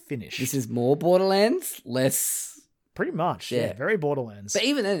anything. You're finished. This is more Borderlands, less... Pretty much. Yeah. Very Borderlands. But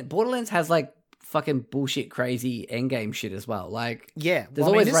even then, Borderlands has like fucking bullshit crazy endgame shit as well. Like, yeah. There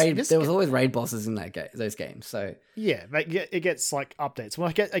was always raid bosses in those games. So yeah, it gets like updates. Well,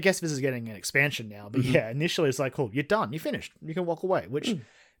 I guess this is getting an expansion now. But yeah, initially it's like, cool, you're done. You're finished. You can walk away. Which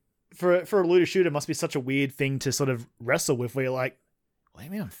for a looter shooter must be such a weird thing to sort of wrestle with where you're like, what do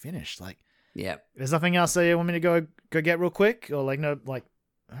you mean I'm finished? Like, yeah, there's nothing else that you want me to go get real quick, or like no, like,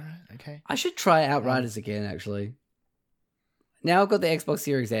 all right, okay. I should try Outriders again. Actually, now I've got the Xbox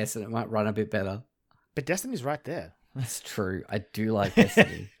Series S, and it might run a bit better. But Destiny's right there. That's true. I do like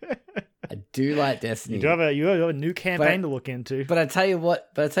Destiny. I do like Destiny. You have a new campaign to look into. But I tell you what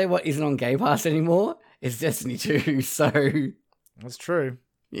isn't on Game Pass anymore. It's Destiny 2. So that's true.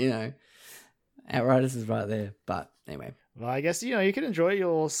 You know, Outriders is right there. But anyway. Well, I guess, you can enjoy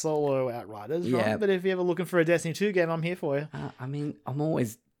your solo Outriders, right? But if you're ever looking for a Destiny 2 game, I'm here for you. I mean, I'm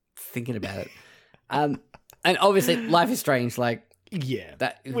always thinking about it. And obviously, Life is Strange, like... Yeah,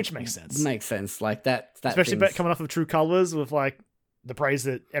 which makes sense. Makes sense. Like that especially coming off of True Colors with, like, the praise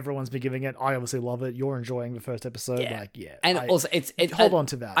that everyone's been giving it. I obviously love it. You're enjoying the first episode. Yeah. Like, yeah. And also, hold on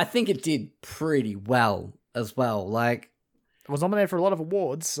to that. I think it did pretty well as well. Like... It was nominated for a lot of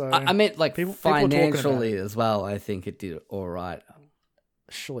awards, so... I meant, like, financially as well, I think it did all right.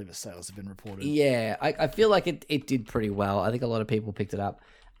 Surely the sales have been reported. Yeah, I feel like it did pretty well. I think a lot of people picked it up.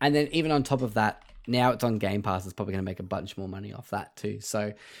 And then even on top of that, now it's on Game Pass, it's probably going to make a bunch more money off that too.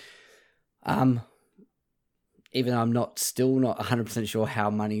 So, even though I'm still not 100% sure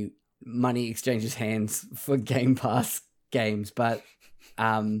how money exchanges hands for Game Pass games, but,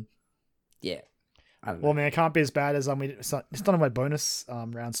 yeah. I don't know. Well, man, it can't be as bad as it's not in my bonus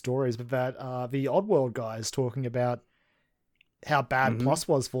round stories, but that the Oddworld guys talking about how bad Plus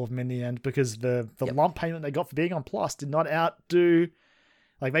was for them in the end, because the lump payment they got for being on Plus did not outdo,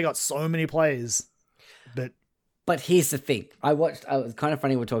 like, they got so many plays, but here's the thing. It was kind of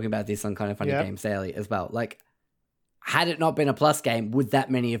funny we're talking about this on Kind of Funny Games Daily as well. Like, had it not been a Plus game, would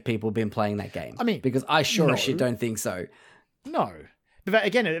that many of people been playing that game? I mean, because I sure as shit don't think so. No. But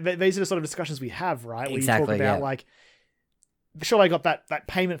again, these are the sort of discussions we have, right? Where exactly, you talk about, like, sure, I got that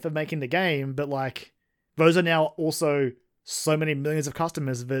payment for making the game, but like those are now also so many millions of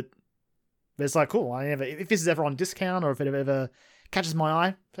customers that it's like, cool. If this is ever on discount or if it ever catches my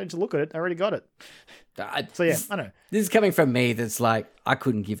eye, I need to look at it. I already got it. So yeah, I know. This is coming from me. That's like I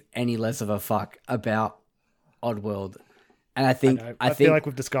couldn't give any less of a fuck about Oddworld, and I think I feel like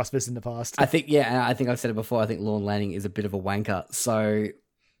we've discussed this in the past. I think and I think I've said it before. I think Lorne Lanning is a bit of a wanker. So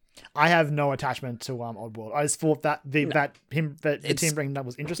I have no attachment to Oddworld. I just thought that the team bringing that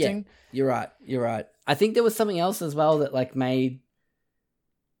was interesting. Yeah, you're right. I think there was something else as well that like made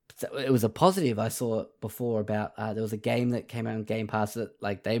it was a positive I saw before about there was a game that came out on Game Pass that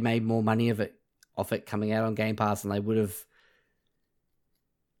like they made more money off it coming out on Game Pass than they would have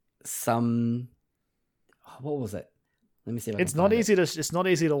what was it? Let me see if it's not easy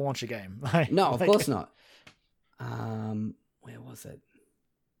to launch a game. No, of course not. Where was it?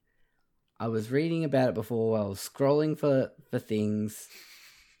 I was reading about it before. I was scrolling for things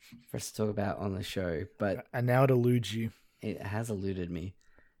for us to talk about on the show, but and now it eludes you. It has eluded me.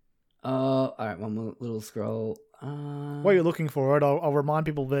 All right, one more little scroll. While you're looking for it, I'll remind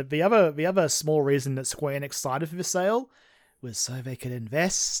people that the other small reason that Square Enix cited for the sale was so they could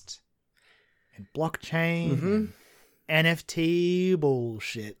invest in blockchain, NFT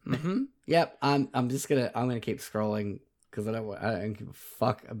bullshit. Mm-hmm. Yep, I'm gonna keep scrolling because I don't give a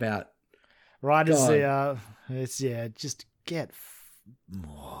fuck about. Right as just get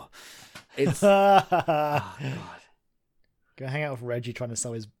more. It's oh god. Go hang out with Reggie trying to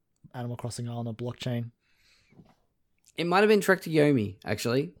sell his Animal Crossing on a blockchain. It might have been Trek to Yomi,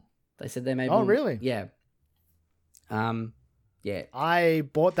 actually. They said they made. Oh, really? Yeah. Yeah. I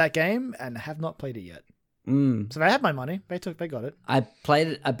bought that game and have not played it yet. So they had my money. They got it. I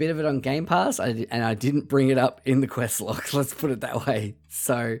played a bit of it on Game Pass, and I didn't bring it up in the quest log. Let's put it that way.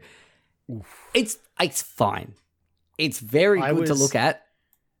 So it's fine. It's very good to look at,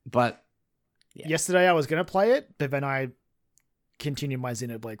 but yeah. Yesterday I was going to play it, but then I continued my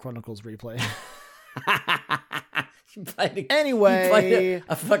Xenoblade Chronicles replay. You played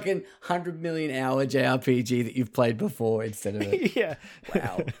a fucking 100 million hour JRPG that you've played before instead of it. Yeah.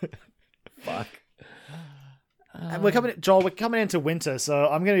 Wow. Fuck. And we're coming into winter, so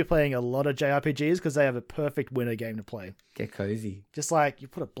I'm going to be playing a lot of JRPGs because they have a perfect winter game to play. Get cozy. Just like you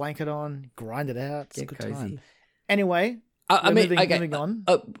put a blanket on, grind it out. It's Get a good cozy. time. Anyway, moving on.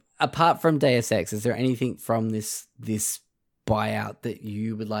 Apart from Deus Ex, is there anything from this buyout that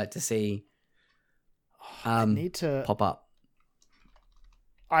you would like to see pop up?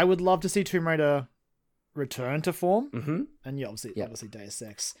 I would love to see Tomb Raider return to form. Mm-hmm. And yeah, obviously Deus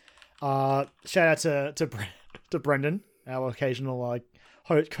Ex. Shout out to Brendan, our occasional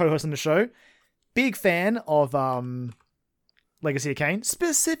co-host on the show. Big fan of Legacy of Kain,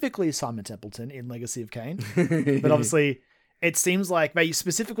 specifically Simon Templeton in Legacy of Kain. But obviously, it seems like they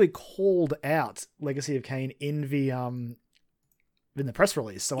specifically called out Legacy of Kain in the press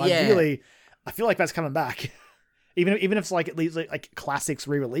release. So I feel like that's coming back, even if it's like at least like classics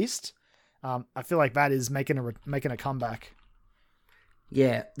re-released. I feel like that is making a comeback.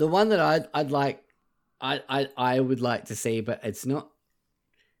 Yeah, the one that I would like to see, but it's not.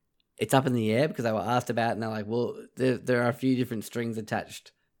 It's up in the air because they were asked about it and they're like, well, there are a few different strings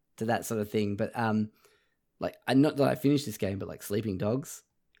attached to that sort of thing. But like, not that I finished this game, but like Sleeping Dogs.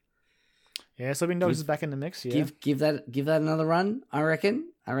 Yeah, Sleeping Dogs is back in the mix. Yeah, give that another run. I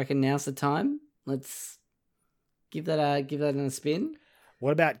reckon now's the time. Let's give that another spin.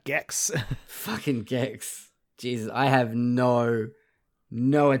 What about Gex? Fucking Gex. Jesus, I have no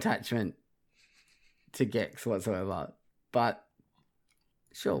attachment to Gex whatsoever. But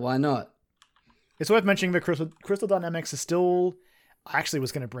sure, why not? It's worth mentioning that Crystal Dynamics is still... I actually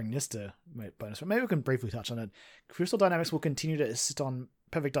was going to bring this to bonus, but maybe we can briefly touch on it. Crystal Dynamics will continue to assist on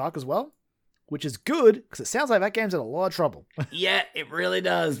Perfect Dark as well, which is good, because it sounds like that game's in a lot of trouble. Yeah, it really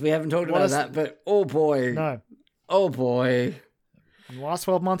does. We haven't talked about that, but oh boy. No. Oh boy. In the last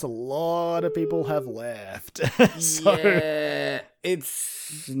 12 months, a lot of people have left. So yeah,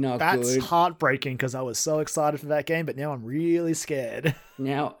 it's not good. That's heartbreaking, because I was so excited for that game, but now I'm really scared.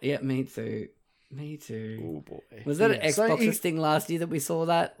 Now, yeah, me too. Me too. Oh boy. Was that an Xbox thing last year that we saw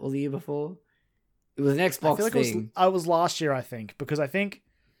that, or the year before? It was an Xbox thing. It was last year, I think, because I think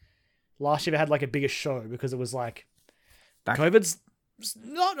last year they had like a bigger show because it was like COVID's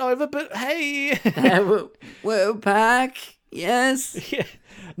not over, but hey, we're back. Yes. Yeah.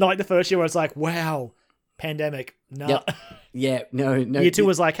 Not like the first year where it's like, wow, pandemic. No. Yep. Yeah. No. Year 2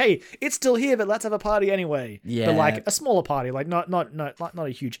 was like, hey, it's still here, but let's have a party anyway. Yeah. But like a smaller party, like not a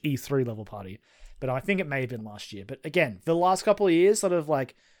huge E3 level party. But I think it may have been last year. But again, the last couple of years, sort of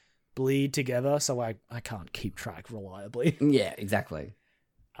like bleed together, so I can't keep track reliably. Yeah, exactly.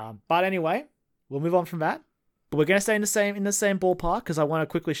 But anyway, we'll move on from that. But we're going to stay in the same ballpark because I want to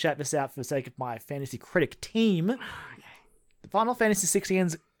quickly shout this out for the sake of my fantasy critic team. The Final Fantasy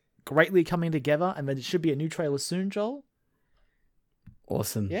 16's greatly coming together, and then it should be a new trailer soon, Joel.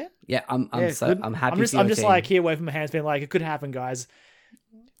 Awesome. Yeah? Yeah, I'm happy. I'm just like here waving my hands being like, it could happen, guys.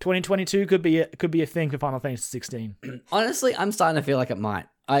 2022 could be a thing for Final Fantasy 16. Honestly, I'm starting to feel like it might.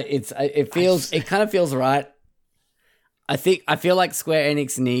 It kind of feels right. I feel like Square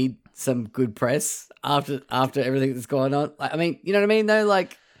Enix need some good press after everything that's going on. Like, I mean, you know what I mean though?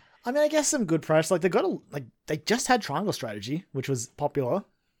 Like, I guess some good press. Like they just had Triangle Strategy, which was popular.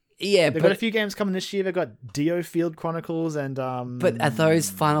 Yeah, they've got a few games coming this year. They've got Dio Field Chronicles and But are those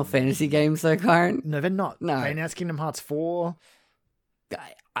Final Fantasy games though, Kyron? No, they're not. No. They announced Kingdom Hearts 4.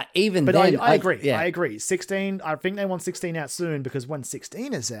 I agree. Yeah. I agree. 16. I think they want 16 out soon because when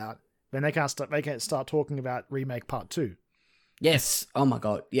 16 is out, then they can't start talking about remake part 2. Yes. Oh my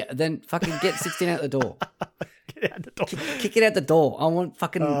god. Yeah. Then fucking get 16 out the door. Get out the door. Kick it out the door. I want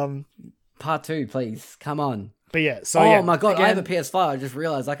fucking part 2, please. Come on. But yeah. So oh my god. Again, I have a PS5. I just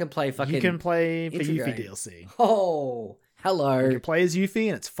realized I can play fucking. You can play the Yuffie DLC. Oh, hello. You can play as Yuffie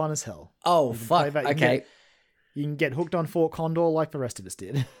and it's fun as hell. Oh fuck. Okay. You can get hooked on Fort Condor like the rest of us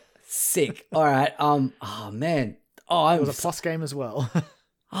did. Sick. All right. Oh man. Oh, it was a plus game as well.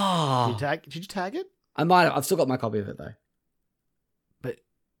 Oh. Did you tag it? I might have. I've still got my copy of it though. But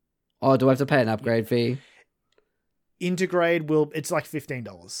do I have to pay an upgrade fee? Intergrade it's like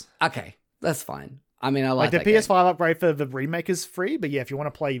 $15. Okay, that's fine. I mean, I like the that PS5 game. upgrade for the remake is free, but yeah, if you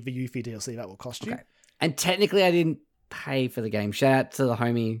want to play the Yuffie DLC, that will cost you. Okay. And technically, I didn't pay for the game. Shout out to the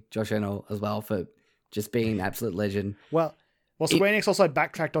homie Josh Ennell as well for just being an absolute legend. Well, Square Enix also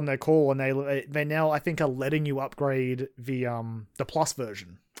backtracked on their call, and they now I think are letting you upgrade the Plus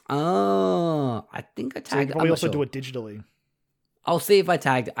version. Oh, I think I tagged. So you can probably also do it digitally. I'll see if I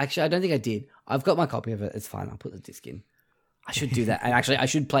tagged. Actually, I don't think I did. I've got my copy of it. It's fine. I'll put the disc in. I should do that. And actually, I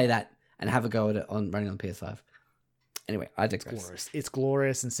should play that and have a go at it running on PS5. Anyway, I digress. It's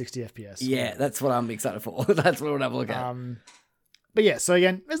glorious in 60 FPS. Yeah, that's what I'm excited for. That's what I'm looking at. But yeah, so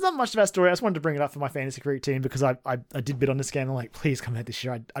again, there's not much to that story. I just wanted to bring it up for my fantasy critic team because I did bid on this game. I'm like, please come out this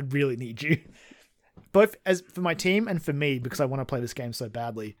year. I really need you. Both as for my team and for me because I want to play this game so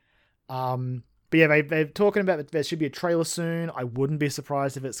badly. But yeah, they're talking about there should be a trailer soon. I wouldn't be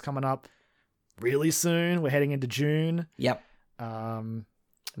surprised if it's coming up really soon. We're heading into June. Yep. I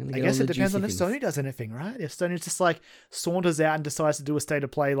guess it depends on if Sony does anything, right? If Sony just like saunters out and decides to do a state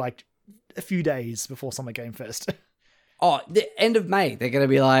of play like a few days before Summer Game Fest. Oh, the end of May, they're going to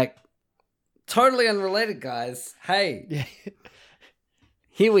be like, totally unrelated, guys. Hey. Yeah.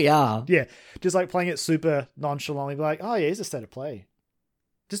 Here we are. Yeah. Just like playing it super nonchalantly, be like, oh yeah, here's a state of play.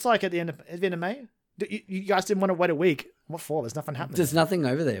 Just like at the end of May. You guys didn't want to wait a week. What for? There's nothing happening. There's nothing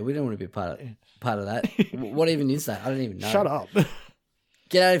over there. We don't want to be part of that. What even is that? I don't even know. Shut up.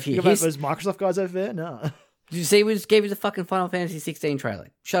 Get out of here. You got those Microsoft guys over there? No. Did you see we just gave you the fucking Final Fantasy 16 trailer?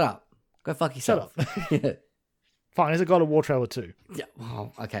 Shut up. Go fuck yourself. Shut up. Yeah. Fine, there's a God of War trailer too. Yeah.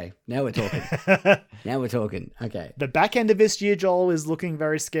 Oh, okay. Now we're talking. Okay. The back end of this year, Joel, is looking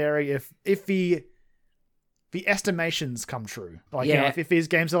very scary if the estimations come true. Like, yeah. You know, if these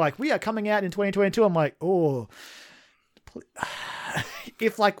games are like, we are coming out in 2022, I'm like, oh.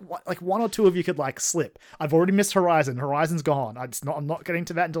 If like one or two of you could like slip. I've already missed Horizon. Horizon's gone. I'm not getting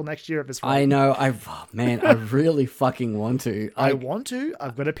to that until next year at this rate. I know. I really fucking want to. I want to.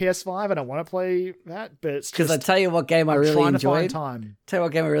 I've got a PS5 and I want to play that, but it's because I tell you what game I really enjoyed. Tell you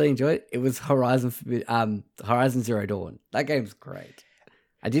what game I really enjoyed. It was Horizon Zero Dawn. That game's great.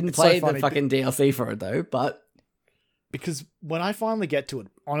 I didn't play the fucking DLC for it though, but because when I finally get to it,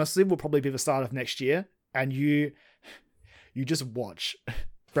 honestly, will probably be the start of next year, and you just watch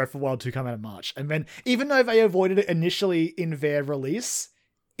Breath of the Wild 2 come out in March. And then, even though they avoided it initially in their release,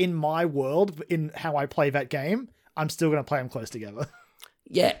 in my world, in how I play that game, I'm still going to play them close together.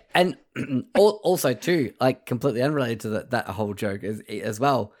 Yeah, and also, too, like, completely unrelated to that whole joke as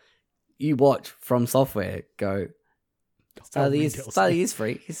well, you watch From Software go, start of the year's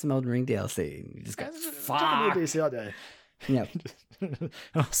free, here's some Elden Ring DLC. And you just go, fuck. Yeah.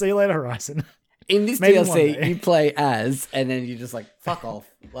 I'll see you later, Horizon. In this maybe DLC, you play as, and then you just like, fuck off.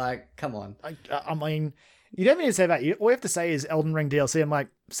 Like, come on. I mean, you don't need to say that. All you have to say is Elden Ring DLC. I'm like,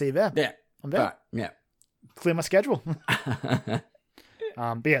 see you there. Yeah. I'm there. Right. Yeah. Clear my schedule.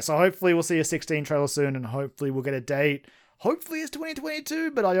 But yeah, so hopefully we'll see a 16 trailer soon, and hopefully we'll get a date. Hopefully it's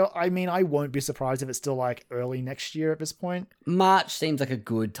 2022, but I mean, I won't be surprised if it's still like early next year at this point. March seems like a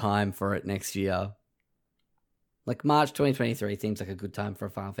good time for it next year. Like March 2023 seems like a good time for a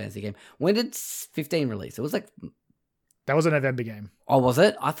Final Fantasy game. When did 15 release? It was like... That was a November game. Oh, was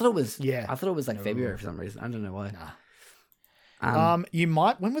it? I thought it was... Yeah. I thought it was like February for some reason. I don't know why. Nah. You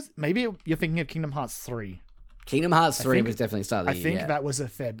might... When was... Maybe you're thinking of Kingdom Hearts 3. Kingdom Hearts 3 was definitely start of the year. I think that was a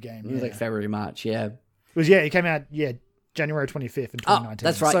Feb game. It was like February, March, yeah. It was, it came out, January 25th in 2019. Oh,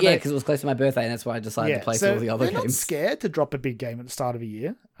 that's right, because it was close to my birthday, and that's why I decided to play all the other games. They're not scared to drop a big game at the start of a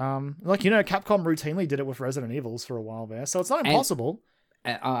year. Capcom routinely did it with Resident Evils for a while there, so it's not impossible.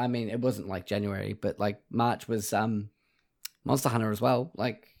 I mean, it wasn't like January, but like March was Monster Hunter as well.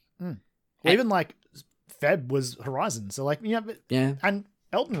 Like, even like Feb was Horizon, so like and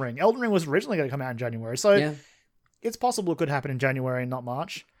Elden Ring. Elden Ring was originally going to come out in January, so it's possible it could happen in January and not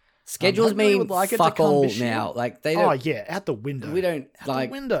March. Schedules mean fuck all now. Like they don't. Oh yeah, out the window. We don't out the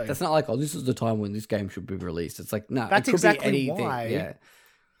window. That's not like this is the time when this game should be released. It's like no, that's it could exactly be anything. why. Yeah,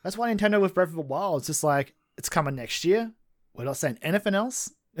 that's why Nintendo with Breath of the Wild. It's just like it's coming next year. We're not saying anything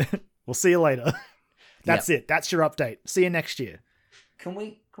else. We'll see you later. That's it. That's your update. See you next year. Can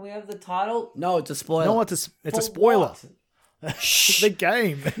we have the title? No, it's a spoiler. No, it's a spoiler. It's the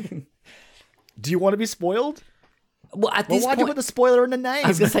game. Do you want to be spoiled? Well, at this why'd point, you put the spoiler in the name? I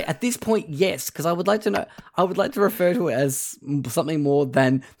was going to say, at this point, yes, because I would like to know. I would like to refer to it as something more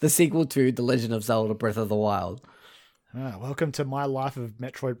than the sequel to The Legend of Zelda: Breath of the Wild. Welcome to my life of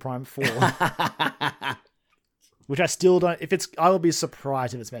Metroid Prime 4, which I still don't. I will be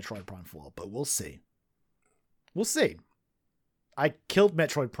surprised if it's Metroid Prime 4, but we'll see. We'll see. I killed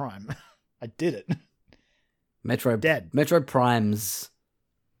Metroid Prime. I did it. Dead. Metroid Primes.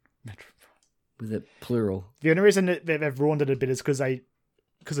 With it plural. The only reason that they've ruined it a bit is because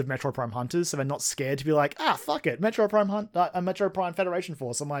of Metroid Prime Hunters, so they're not scared to be like, fuck it, Metroid Prime Federation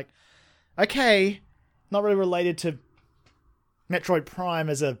Force. I'm like, okay, not really related to Metroid Prime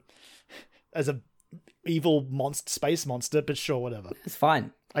as a evil space monster, but sure, whatever. It's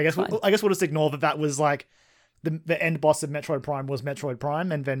fine. I guess we'll just ignore that was like the end boss of Metroid Prime was Metroid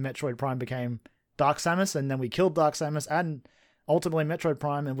Prime, and then Metroid Prime became Dark Samus, and then we killed Dark Samus and ultimately Metroid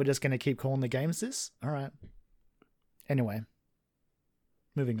Prime, and we're just going to keep calling the games this? All right. Anyway.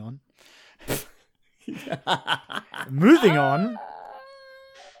 Moving on. Moving on.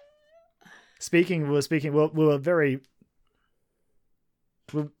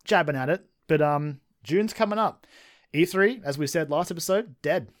 We're jabbing at it, but June's coming up. E3, as we said last episode,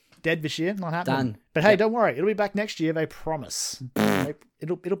 dead this year, not happening. Done. But hey, don't worry, it'll be back next year, they promise.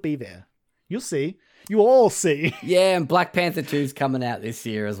 It'll be there. You'll see. You all see. Yeah, and Black Panther 2's coming out this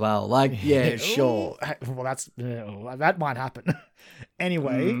year as well. Like, yeah, sure. Well, that might happen.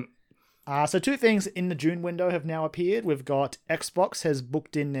 Anyway, so two things in the June window have now appeared. We've got Xbox has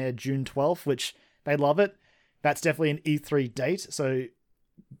booked in their June 12th, which they love it. That's definitely an E3 date. So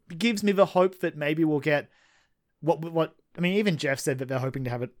it gives me the hope that maybe we'll get what I mean, even Jeff said that they're hoping to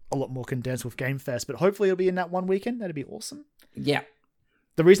have it a lot more condensed with Game Fest, but hopefully it'll be in that one weekend. That'd be awesome. Yeah.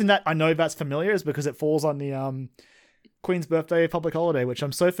 The reason that I know that's familiar is because it falls on the Queen's birthday public holiday, which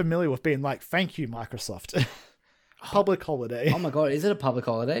I'm so familiar with being like, thank you, Microsoft. Public holiday. Oh my god, is it a public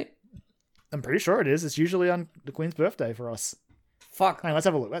holiday? I'm pretty sure it is. It's usually on the Queen's birthday for us. Fuck. Hang on, let's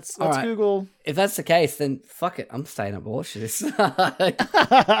have a look. Let's right. Google. If that's the case, then fuck it. I'm staying up to watch this.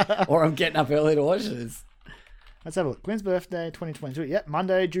 Or I'm getting up early to watch this. Let's have a look. Queen's birthday, 2022. Yep,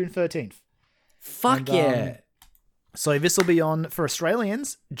 Monday, June 13th. Fuck yeah. So this will be on, for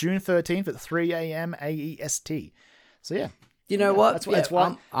Australians, June 13th at 3 a.m. AEST. So yeah. You know what? That's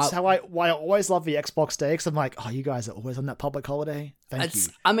why I always love the Xbox Day, because I'm like, oh, you guys are always on that public holiday. Thank you.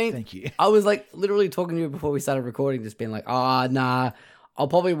 Thank you. I was like literally talking to you before we started recording, just being like, nah, I'll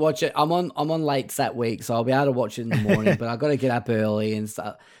probably watch it. I'm on lates that week, so I'll be able to watch it in the morning, but I got to get up early and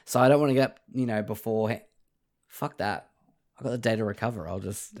stuff. So I don't want to get up, before. Fuck that. I got the day to recover. I'll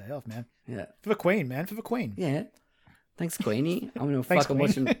just day off, man. Yeah. For the Queen, man. For the Queen. Yeah. Thanks, Queenie. I'm gonna fucking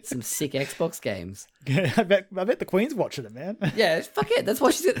watching some sick Xbox games. I bet the Queen's watching it, man. Yeah, fuck it. That's why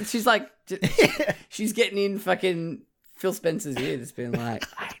she's like, she's getting in fucking Phil Spencer's ear. Just being like,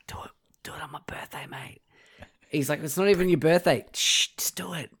 hey, do it on my birthday, mate. He's like, it's not even your birthday. Shh, just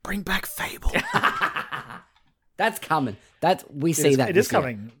do it. Bring back Fable. That's coming. We see that. It is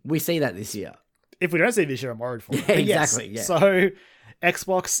coming. We see that this year. If we don't see it this year, I'm worried for it. Yeah, exactly. Yes. Yeah. So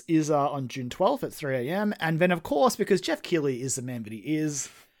Xbox is on June 12th at 3 a.m. And then, of course, because Jeff Keighley is the man that he is,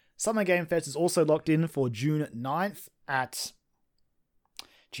 Summer Game Fest is also locked in for June 9th at...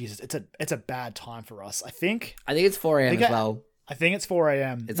 Jesus, it's a bad time for us. I think it's 4 a.m. as well. I think it's 4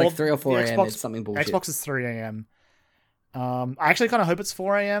 a.m. It's like 3 or 4 a.m. It's something bullshit. Xbox is 3 a.m. I actually kind of hope it's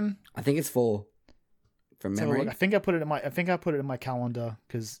 4 a.m. I think it's 4. from So, memory. look, I think I put it in my calendar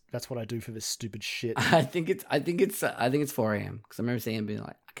because that's what I do for this stupid shit. I think it's 4 a.m. because I remember seeing him being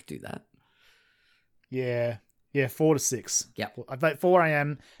like, I could do that. Yeah, 4 to 6. Yeah. I bet 4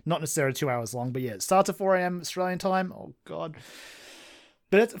 a.m. Not necessarily 2 hours long, but yeah, it starts at 4 a.m. Australian time. Oh god.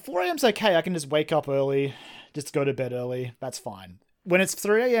 But 4 a.m.'s okay. I can just wake up early, just go to bed early. That's fine. When it's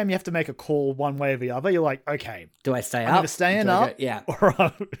 3 a.m., you have to make a call one way or the other. You're like, okay, Do I stay I'm up? either staying up, Yeah. or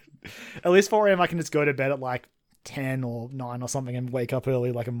at least 4 a.m. I can just go to bed at like 10 or 9 or something and wake up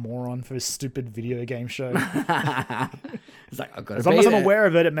early like a moron for this stupid video game show. It's like, I've got to As be long as I'm there. aware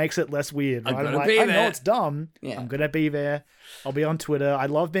of it, it makes it less weird. Right? I'm like, be I know there. it's dumb. Yeah. I'm gonna be there. I'll be on Twitter. I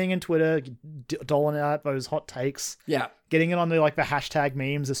love being in Twitter, doling out those hot takes, Yeah. getting it on the hashtag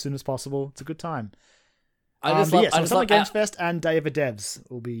memes as soon as possible. It's a good time. I just But love, yeah, so I just Summer love, Games Fest and Day of the Devs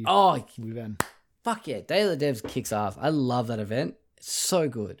will be oh, then. fuck yeah. Day of the Devs kicks ass. I love that event. It's so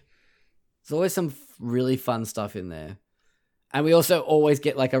good. There's always some really fun stuff in there. And we also always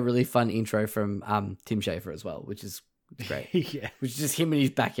get like a really fun intro from Tim Schafer as well, which is great. Yeah. Which is just him in his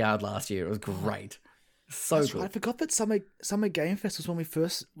backyard last year. It was great. So That's good. right. I forgot that Summer Game Fest was when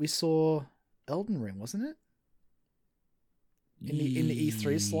we saw Elden Ring, wasn't it? In the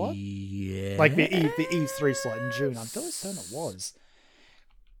E3 slot? Yeah. Like the E3 slot in June. I'm fairly certain it was.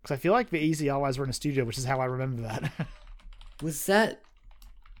 Because I feel like the EZRYs were in a studio, which is how I remember that. Was that...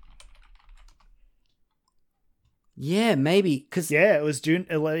 Yeah, maybe. Cause Yeah, it was June.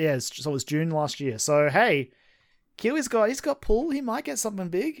 Yeah, so it was June last year. So hey, Kiwi's got pull. He might get something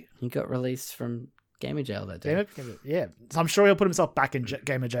big. he got released from Gamer Jail that day. Yeah, so I'm sure he'll put himself back in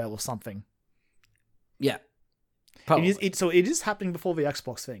gamer jail or something. Yeah. Probably. So it is happening before the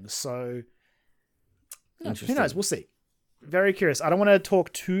Xbox thing. So who Interesting. knows? We'll see. Very curious. I don't want to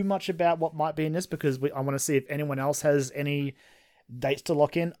talk too much about what might be in this because I want to see if anyone else has any dates to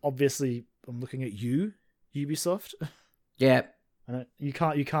lock in. Obviously, I'm looking at you, Ubisoft. Yeah. You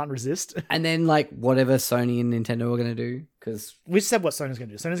can't resist. And then like whatever Sony and Nintendo are going to do. Because We said what Sony's going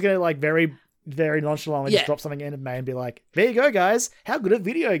to do. Sony's going to like very, very nonchalantly Yeah. just drop something in May and be like, there you go, guys. How good are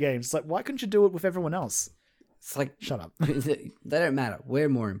video games? It's like, why couldn't you do it with everyone else? it's like... Shut up. they don't matter. We're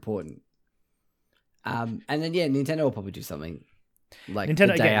more important. And then yeah, Nintendo will probably do something like Nintendo the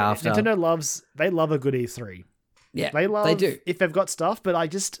day again, after. Nintendo love a good E3. Yeah, They do. if they've got stuff, but I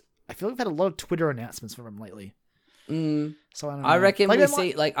feel like we've had a lot of Twitter announcements from them lately. So I don't know. I reckon Like, we they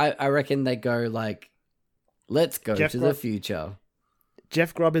see like I reckon they go like, let's go Jeff to Grubb- the future.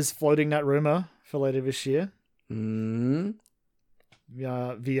 Jeff Grubb is floating that rumor for later this year. Mm.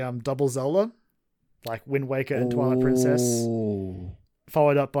 The double Zelda, like Wind Waker and Twilight Princess, Ooh.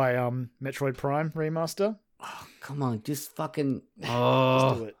 followed up by Metroid Prime remaster. Oh, come on, just fucking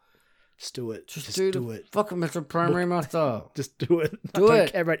Just do it. Just do it. Just Just do do the it. fucking Metro Prime Remaster. Just do it. Do I don't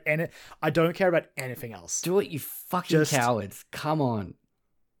it. care about I don't care about anything else. Do it, you fucking Just- cowards. Come on.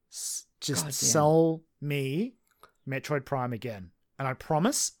 Just Goddamn. sell me Metroid Prime again, and I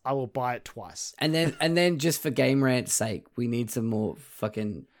promise I will buy it twice. And then just for Game Rant's sake, we need some more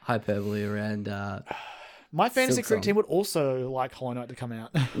fucking hyperbole around My fantasy Silksong. critic team would also like Hollow Knight to come out.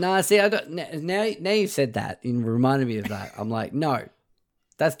 Nah, see, I don't. Now you've said that and reminded me of that. I'm like, no,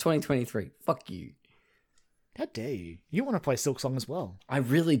 that's 2023. Fuck you. How dare you? You want to play Silksong as well. I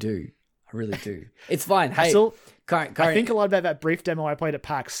really do. It's fine. Hey, Still, current, I think a lot about that brief demo I played at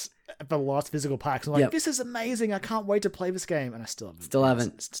PAX, the last physical PAX. I'm like, Yep. this is amazing. I can't wait to play this game, and I still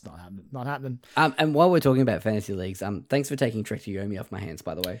haven't. It's not happening. Not happening. and while we're talking about fantasy leagues, thanks for taking Trek to Yomi off my hands,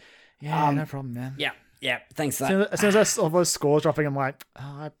 by the way. Yeah, no problem, man. Yeah. Thanks for As that. soon as I saw those scores dropping, I'm like,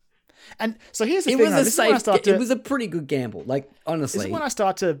 and so here's the It thing. was though, a this is when I safe. start to. It was a pretty good gamble. Like This honestly, is when I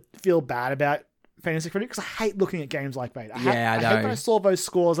start to feel bad about Fantasy Critic because I hate looking at games like that. I Yeah, I hate know. when I saw those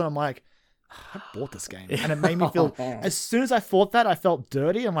scores and I'm like, I bought this game, and it made me feel. As soon as I thought that, I felt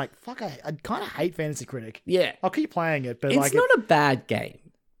dirty. I'm like, fuck, I kind of hate Fantasy Critic. yeah, I'll keep playing it, but it's like, not a bad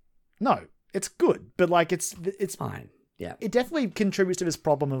game. no, it's good, but like, it's Fine. Yeah. it definitely contributes to this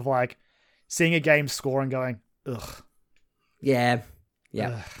problem of like seeing a game score and going, ugh. Yeah.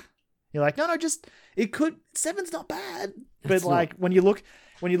 Ugh. You're like, no, just it could 7's not bad, but It's not. like when you look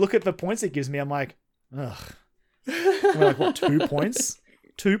at the points it gives me, I'm like, ugh. We're like, what, 2 points?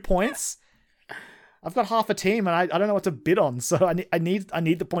 2 points? I've got half a team and I don't know what to bid on, so I need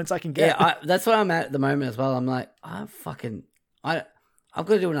the points I can get. Yeah, that's what I'm at the moment as well. I'm like, I've got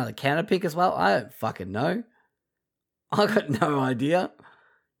to do another counter pick as well. I don't fucking know. I got no idea.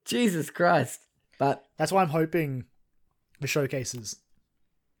 Jesus Christ. But That's why I'm hoping the showcases.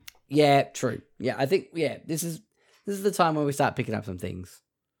 yeah, true. Yeah, I think this is the time where we start picking up some things.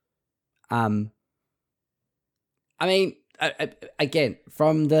 I mean, again,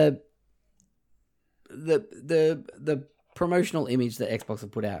 from the the promotional image that Xbox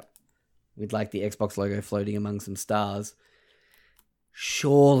have put out with like the Xbox logo floating among some stars.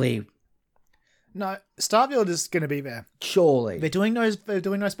 Surely, no, Starfield is going to be there. Surely, they're doing those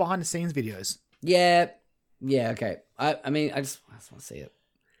behind the scenes videos. Yeah, okay. I mean, I just want to see it.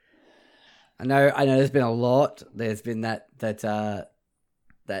 I know. There's been a lot. There's been that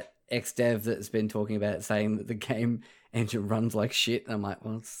ex-dev that's been talking about it, saying that the game engine runs like shit. And I'm like,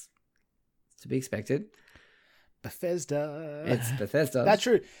 well, it's to be expected. Bethesda. It's Bethesda. That's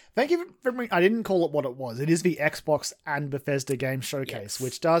true. Thank you for I didn't call it what it was. It is the Xbox and Bethesda Game Showcase,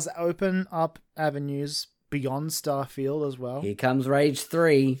 which does open up avenues beyond Starfield as well. Here comes Rage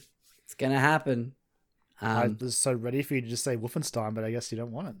 3. It's going to happen. I was so ready for you to just say Wolfenstein, but I guess you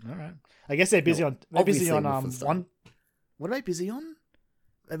don't want it. All right. I guess they're busy on one. What are they busy on?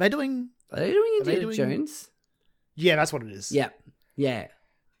 Are they doing Indiana Jones? Yeah, that's what it is. Yeah.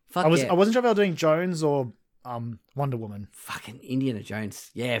 I wasn't sure if they were doing Jones or Wonder Woman. Fucking Indiana Jones.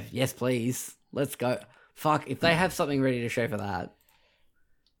 Yeah, yes, please. Let's go. Fuck, if they have something ready to show for that.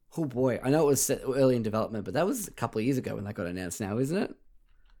 Oh boy, I know it was set early in development, but that was a couple of years ago when that got announced now, isn't it?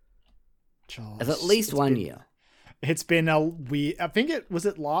 It's at least 1 year. It's been I think it was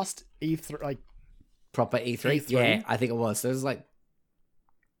last E3, like proper E3? Yeah, I think it was. So it was like,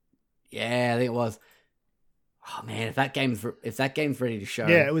 yeah, I think it was. Oh man, if that game's ready to show.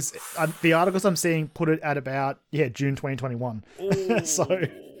 Yeah, it was. The articles I'm seeing put it at about June 2021. So.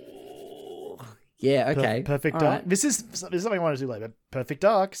 Yeah. Okay. Perfect Dark. Right. This is something I want to do later. Perfect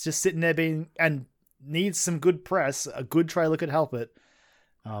Dark is just sitting there and needs some good press. A good trailer could help it.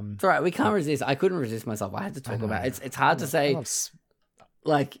 It's all right. We can't resist. I couldn't resist myself. I had to talk about it. It's hard to say,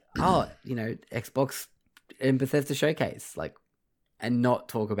 Xbox and Bethesda showcase, and not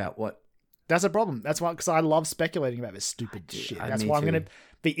talk about what. That's a problem. That's why, because I love speculating about this stupid shit. That's why I'm going to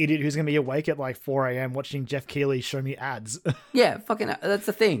be the idiot who's going to be awake at 4 a.m. watching Jeff Keighley show me ads. Yeah, fucking. That's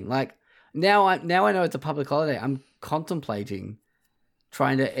the thing. Now I know it's a public holiday. I'm contemplating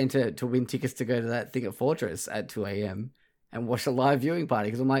trying to win tickets to go to that thing at Fortress at 2 a.m. and watch a live viewing party,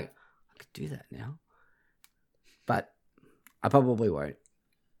 because I'm like, I could do that now. But I probably won't.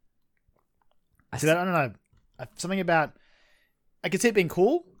 I don't know. Something about, I could see it being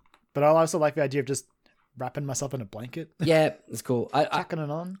cool, but I also like the idea of just wrapping myself in a blanket. Yeah, it's cool. Chucking it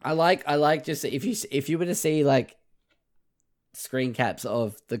on. I like just if you were to see screen caps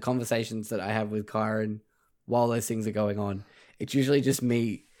of the conversations that I have with Kyron while those things are going on, it's usually just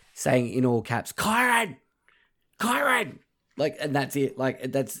me saying in all caps, Kyron, and that's it.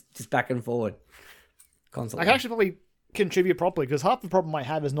 That's just back and forward constantly. I can actually probably contribute properly, because half the problem I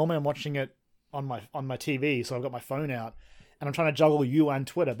have is normally I'm watching it on my TV, so I've got my phone out and I'm trying to juggle you and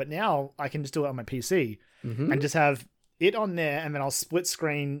Twitter, but now I can just do it on my PC and just have it on there, and then I'll split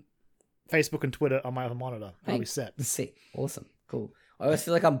screen Facebook and Twitter on my other monitor. I'll be set. See, awesome, cool. I always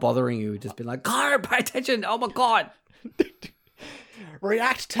feel like I'm bothering you, just being like, Kyron, pay attention! Oh my god,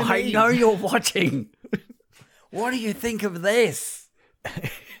 react to me! I know you're watching. What do you think of this?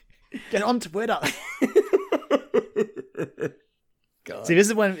 Get on Twitter. God. See, this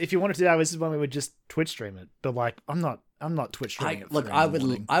is when, if you wanted to do that, this is when we would just Twitch stream it. But I'm not Twitch streaming it. Look, I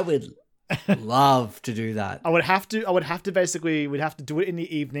would love to do that. I would have to basically, we'd have to do it in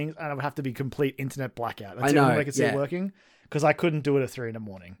the evenings, and I would have to be complete internet blackout. That's the only way I could see it working, because I couldn't do it at 3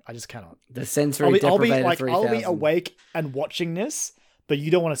 a.m. I just cannot. The sensory deprivated I'll be awake and watching this, but you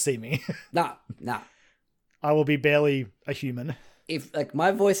don't want to see me. Nah. I will be barely a human. If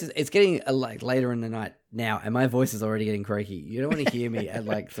my voice it's getting later in the night now, and my voice is already getting croaky. You don't want to hear me at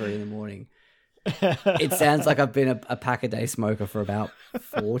 3 a.m. It sounds like I've been a pack a day smoker for about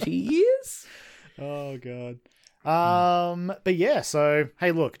 40 years. Oh god. But yeah, so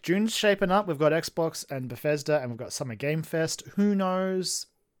hey, look, June's shaping up. We've got Xbox and Bethesda, and we've got Summer Game Fest. Who knows?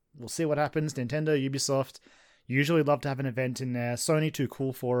 We'll see what happens. Nintendo, Ubisoft usually love to have an event in there. Sony too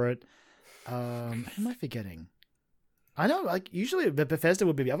cool for it. Who am I forgetting? I know, usually Bethesda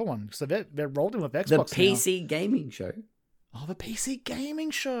would be the other one, so they're rolled in with Xbox. The PC gaming show. Oh, the PC gaming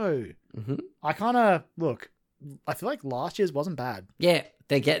show. Mm-hmm. I kind of I feel like last year's wasn't bad. Yeah,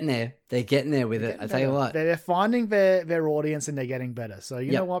 they're getting there. They're getting there with it. I tell you what, they're finding their audience, and they're getting better. So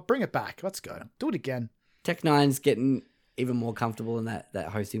you know what? Bring it back. Let's go. Do it again. Tech9's getting even more comfortable in that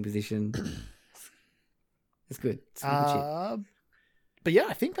hosting position. It's good. It's good shit. But yeah,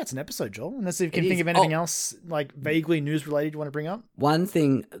 I think that's an episode, Joel. Unless you can think of anything else vaguely news related you want to bring up. One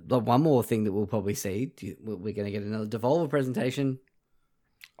more thing that we'll probably see. We're going to get another Devolver presentation.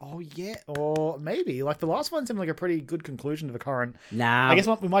 Oh yeah, or maybe the last one seemed like a pretty good conclusion to the current. Nah, I guess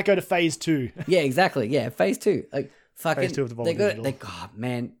we might go to phase 2. Yeah, exactly. Yeah, phase 2. Phase 2 of Devolver Digital. God,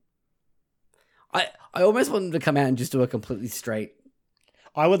 man, I almost want them to come out and just do a completely straight.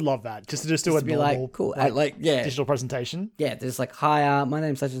 I would love that. Just to do a normal, like, cool, digital presentation. Yeah, there's like, hi, my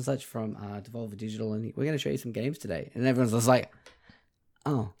name's such and such from Devolver Digital, and we're going to show you some games today. And everyone's just like,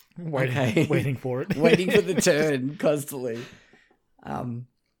 oh, waiting for it, waiting for the turn constantly.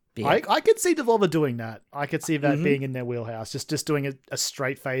 Yeah. I could see Devolver doing that. I could see that being in their wheelhouse, just doing a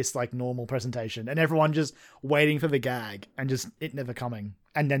straight face, like normal presentation, and everyone just waiting for the gag and just it never coming,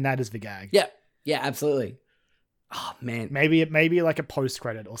 and then that is the gag. Yeah, absolutely. Oh man, maybe like a post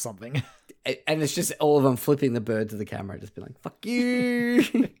credit or something, and it's just all of them flipping the bird to the camera, just being like, "Fuck you."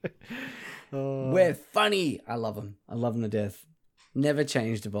 We're funny. I love them. I love them to death. Never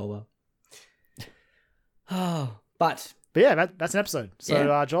changed Devolver. Oh, but yeah, that's an episode.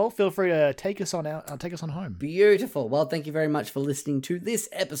 So Joel, feel free to take us on home. Beautiful. Well, thank you very much for listening to this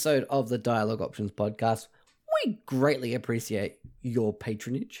episode of the Dialogue Options podcast. We greatly appreciate your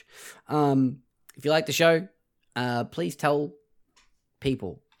patronage. If you like the show, please tell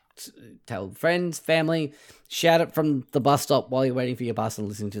people, tell friends, family, shout it from the bus stop while you're waiting for your bus and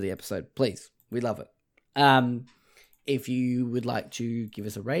listening to the episode. Please, we love it. If you would like to give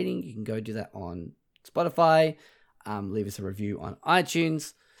us a rating, you can go do that on Spotify. Leave us a review on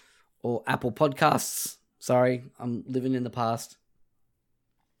iTunes or Apple Podcasts. Sorry, I'm living in the past.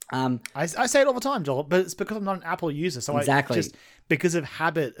 I say it all the time, Joel, but it's because I'm not an Apple user. So exactly. Just because of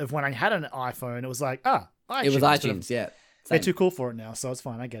habit of when I had an iPhone, it was like, iTunes. It was iTunes, yeah. They're too cool for it now, so it's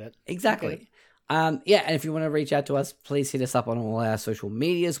fine. I get it. Exactly. And if you want to reach out to us, please hit us up on all our social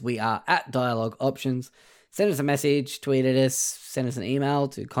medias. We are at Dialogue Options. Send us a message, tweet at us, send us an email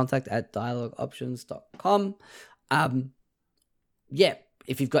to contact@dialogueoptions.com.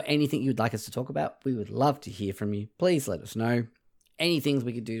 If you've got anything you'd like us to talk about, we would love to hear from you. Please let us know. Any things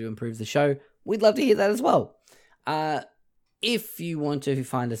we could do to improve the show, we'd love to hear that as well. If you want to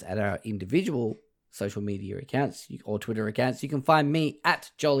find us at our individual social media accounts or Twitter accounts, you can find me at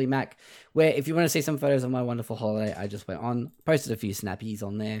Jolie Mac, where if you want to see some photos of my wonderful holiday, I just went on, posted a few snappies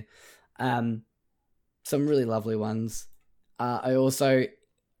on there. Some really lovely ones. I also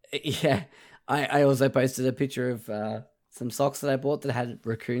posted a picture of some socks that I bought that had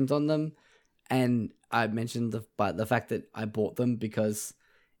raccoons on them, and I mentioned the fact that I bought them because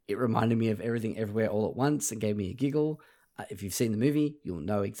it reminded me of Everything Everywhere All at Once and gave me a giggle. If you've seen the movie, you'll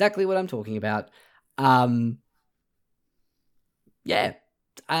know exactly what I'm talking about. That's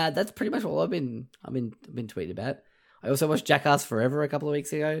pretty much all I've been tweeting about. I also watched Jackass Forever a couple of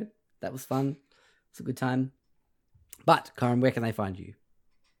weeks ago. That was fun. It's a good time. But Karen, where can they find you?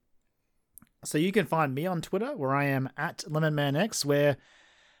 So you can find me on Twitter, where I am at LemonManX, where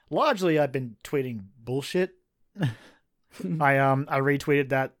largely I've been tweeting bullshit. I retweeted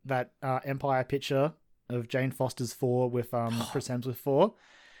that Empire picture of Jane Foster's 4 with Chris Hemsworth 4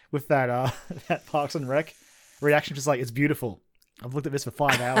 with that that Parks and Rec reaction, just like, it's beautiful. I've looked at this for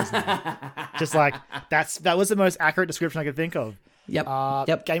 5 hours now. Just like that was the most accurate description I could think of.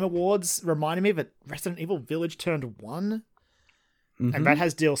 Yep. Game Awards reminded me that Resident Evil Village turned 1. And that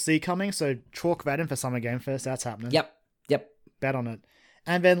has DLC coming, so chalk that in for Summer Game Fest. That's happening. Yep. Bet on it.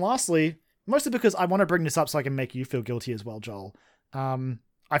 And then lastly, mostly because I want to bring this up so I can make you feel guilty as well, Joel.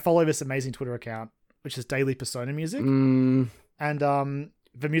 I follow this amazing Twitter account, which is Daily Persona Music. And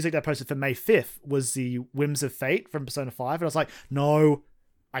the music they posted for May 5th was the Whims of Fate from Persona 5. And I was like, no,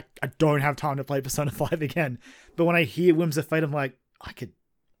 I don't have time to play Persona 5 again. But when I hear Whims of Fate, I'm like, I could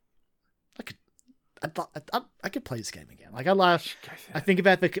play this game again. Like, I think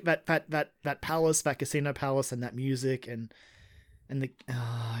about that palace, that casino palace, and that music, and the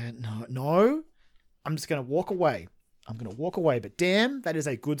no. I'm just gonna walk away. But damn, that is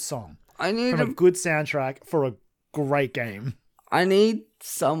a good song. I need a good soundtrack for a great game. I need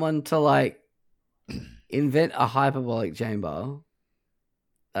someone to like invent a hyperbolic chamber,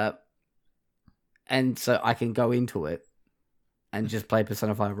 and so I can go into it and just play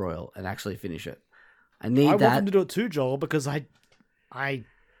Persona 5 Royal and actually finish it. I want them to do it too, Joel, because I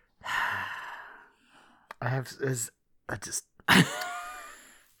just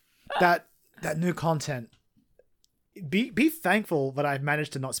that new content. Be thankful that I've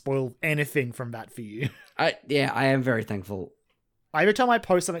managed to not spoil anything from that for you. I am very thankful. Every time I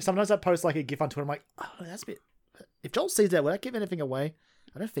post something, sometimes I post like a GIF on Twitter. I'm like, oh, that's a bit. If Joel sees that, would I give anything away?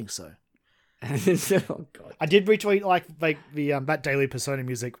 I don't think so. Oh God! I did retweet like the that Daily Persona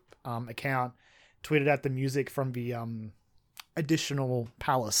Music account tweeted out the music from the additional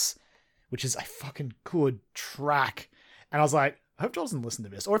Palace, which is a fucking good track. And I was like, I hope Joel doesn't listen to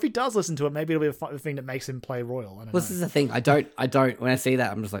this, or if he does listen to it, maybe it'll be a thing that makes him play Royal. I don't know. This is the thing. I don't. When I see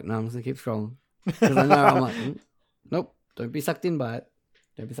that, I'm just like, no, I'm just gonna keep scrolling because I know I'm like, nope. Don't be sucked in by it.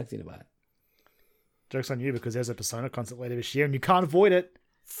 Joke's on you because there's a Persona concert later this year and you can't avoid it.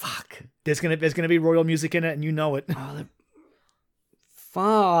 Fuck. There's gonna be royal music in it and you know it. Oh,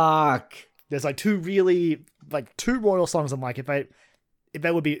 fuck. There's like two royal songs. I'm like, if they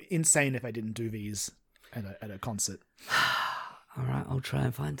would be insane if they didn't do these at a concert. All right, I'll try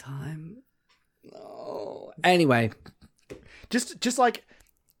and find time. Oh. Anyway, just like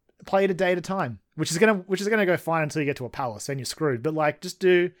play it a day at a time, which is gonna go fine until you get to a palace, then you're screwed. But like, just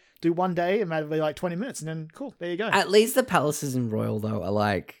do one day and maybe like 20 minutes, and then cool, there you go. At least the palaces in Royal though are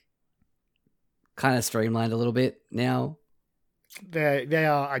like kind of streamlined a little bit now. They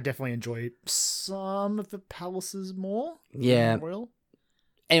are. I definitely enjoy some of the palaces more. Yeah. Royal.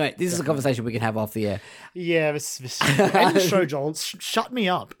 Anyway, this is a conversation we can have off the air. Yeah, this end the show, Joel. Shut me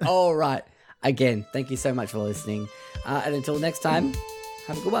up. All right. Again, thank you so much for listening. And until next time,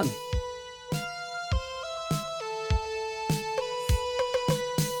 have a good one.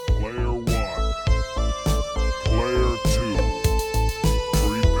 Player 1. Player 2.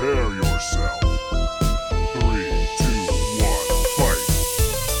 Prepare yourself. 3, 2, 1, fight.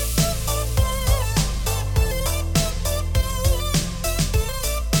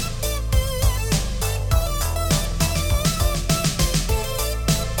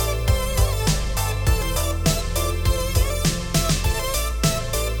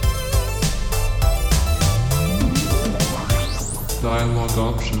 Dialogue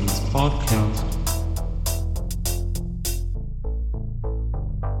Options Podcast.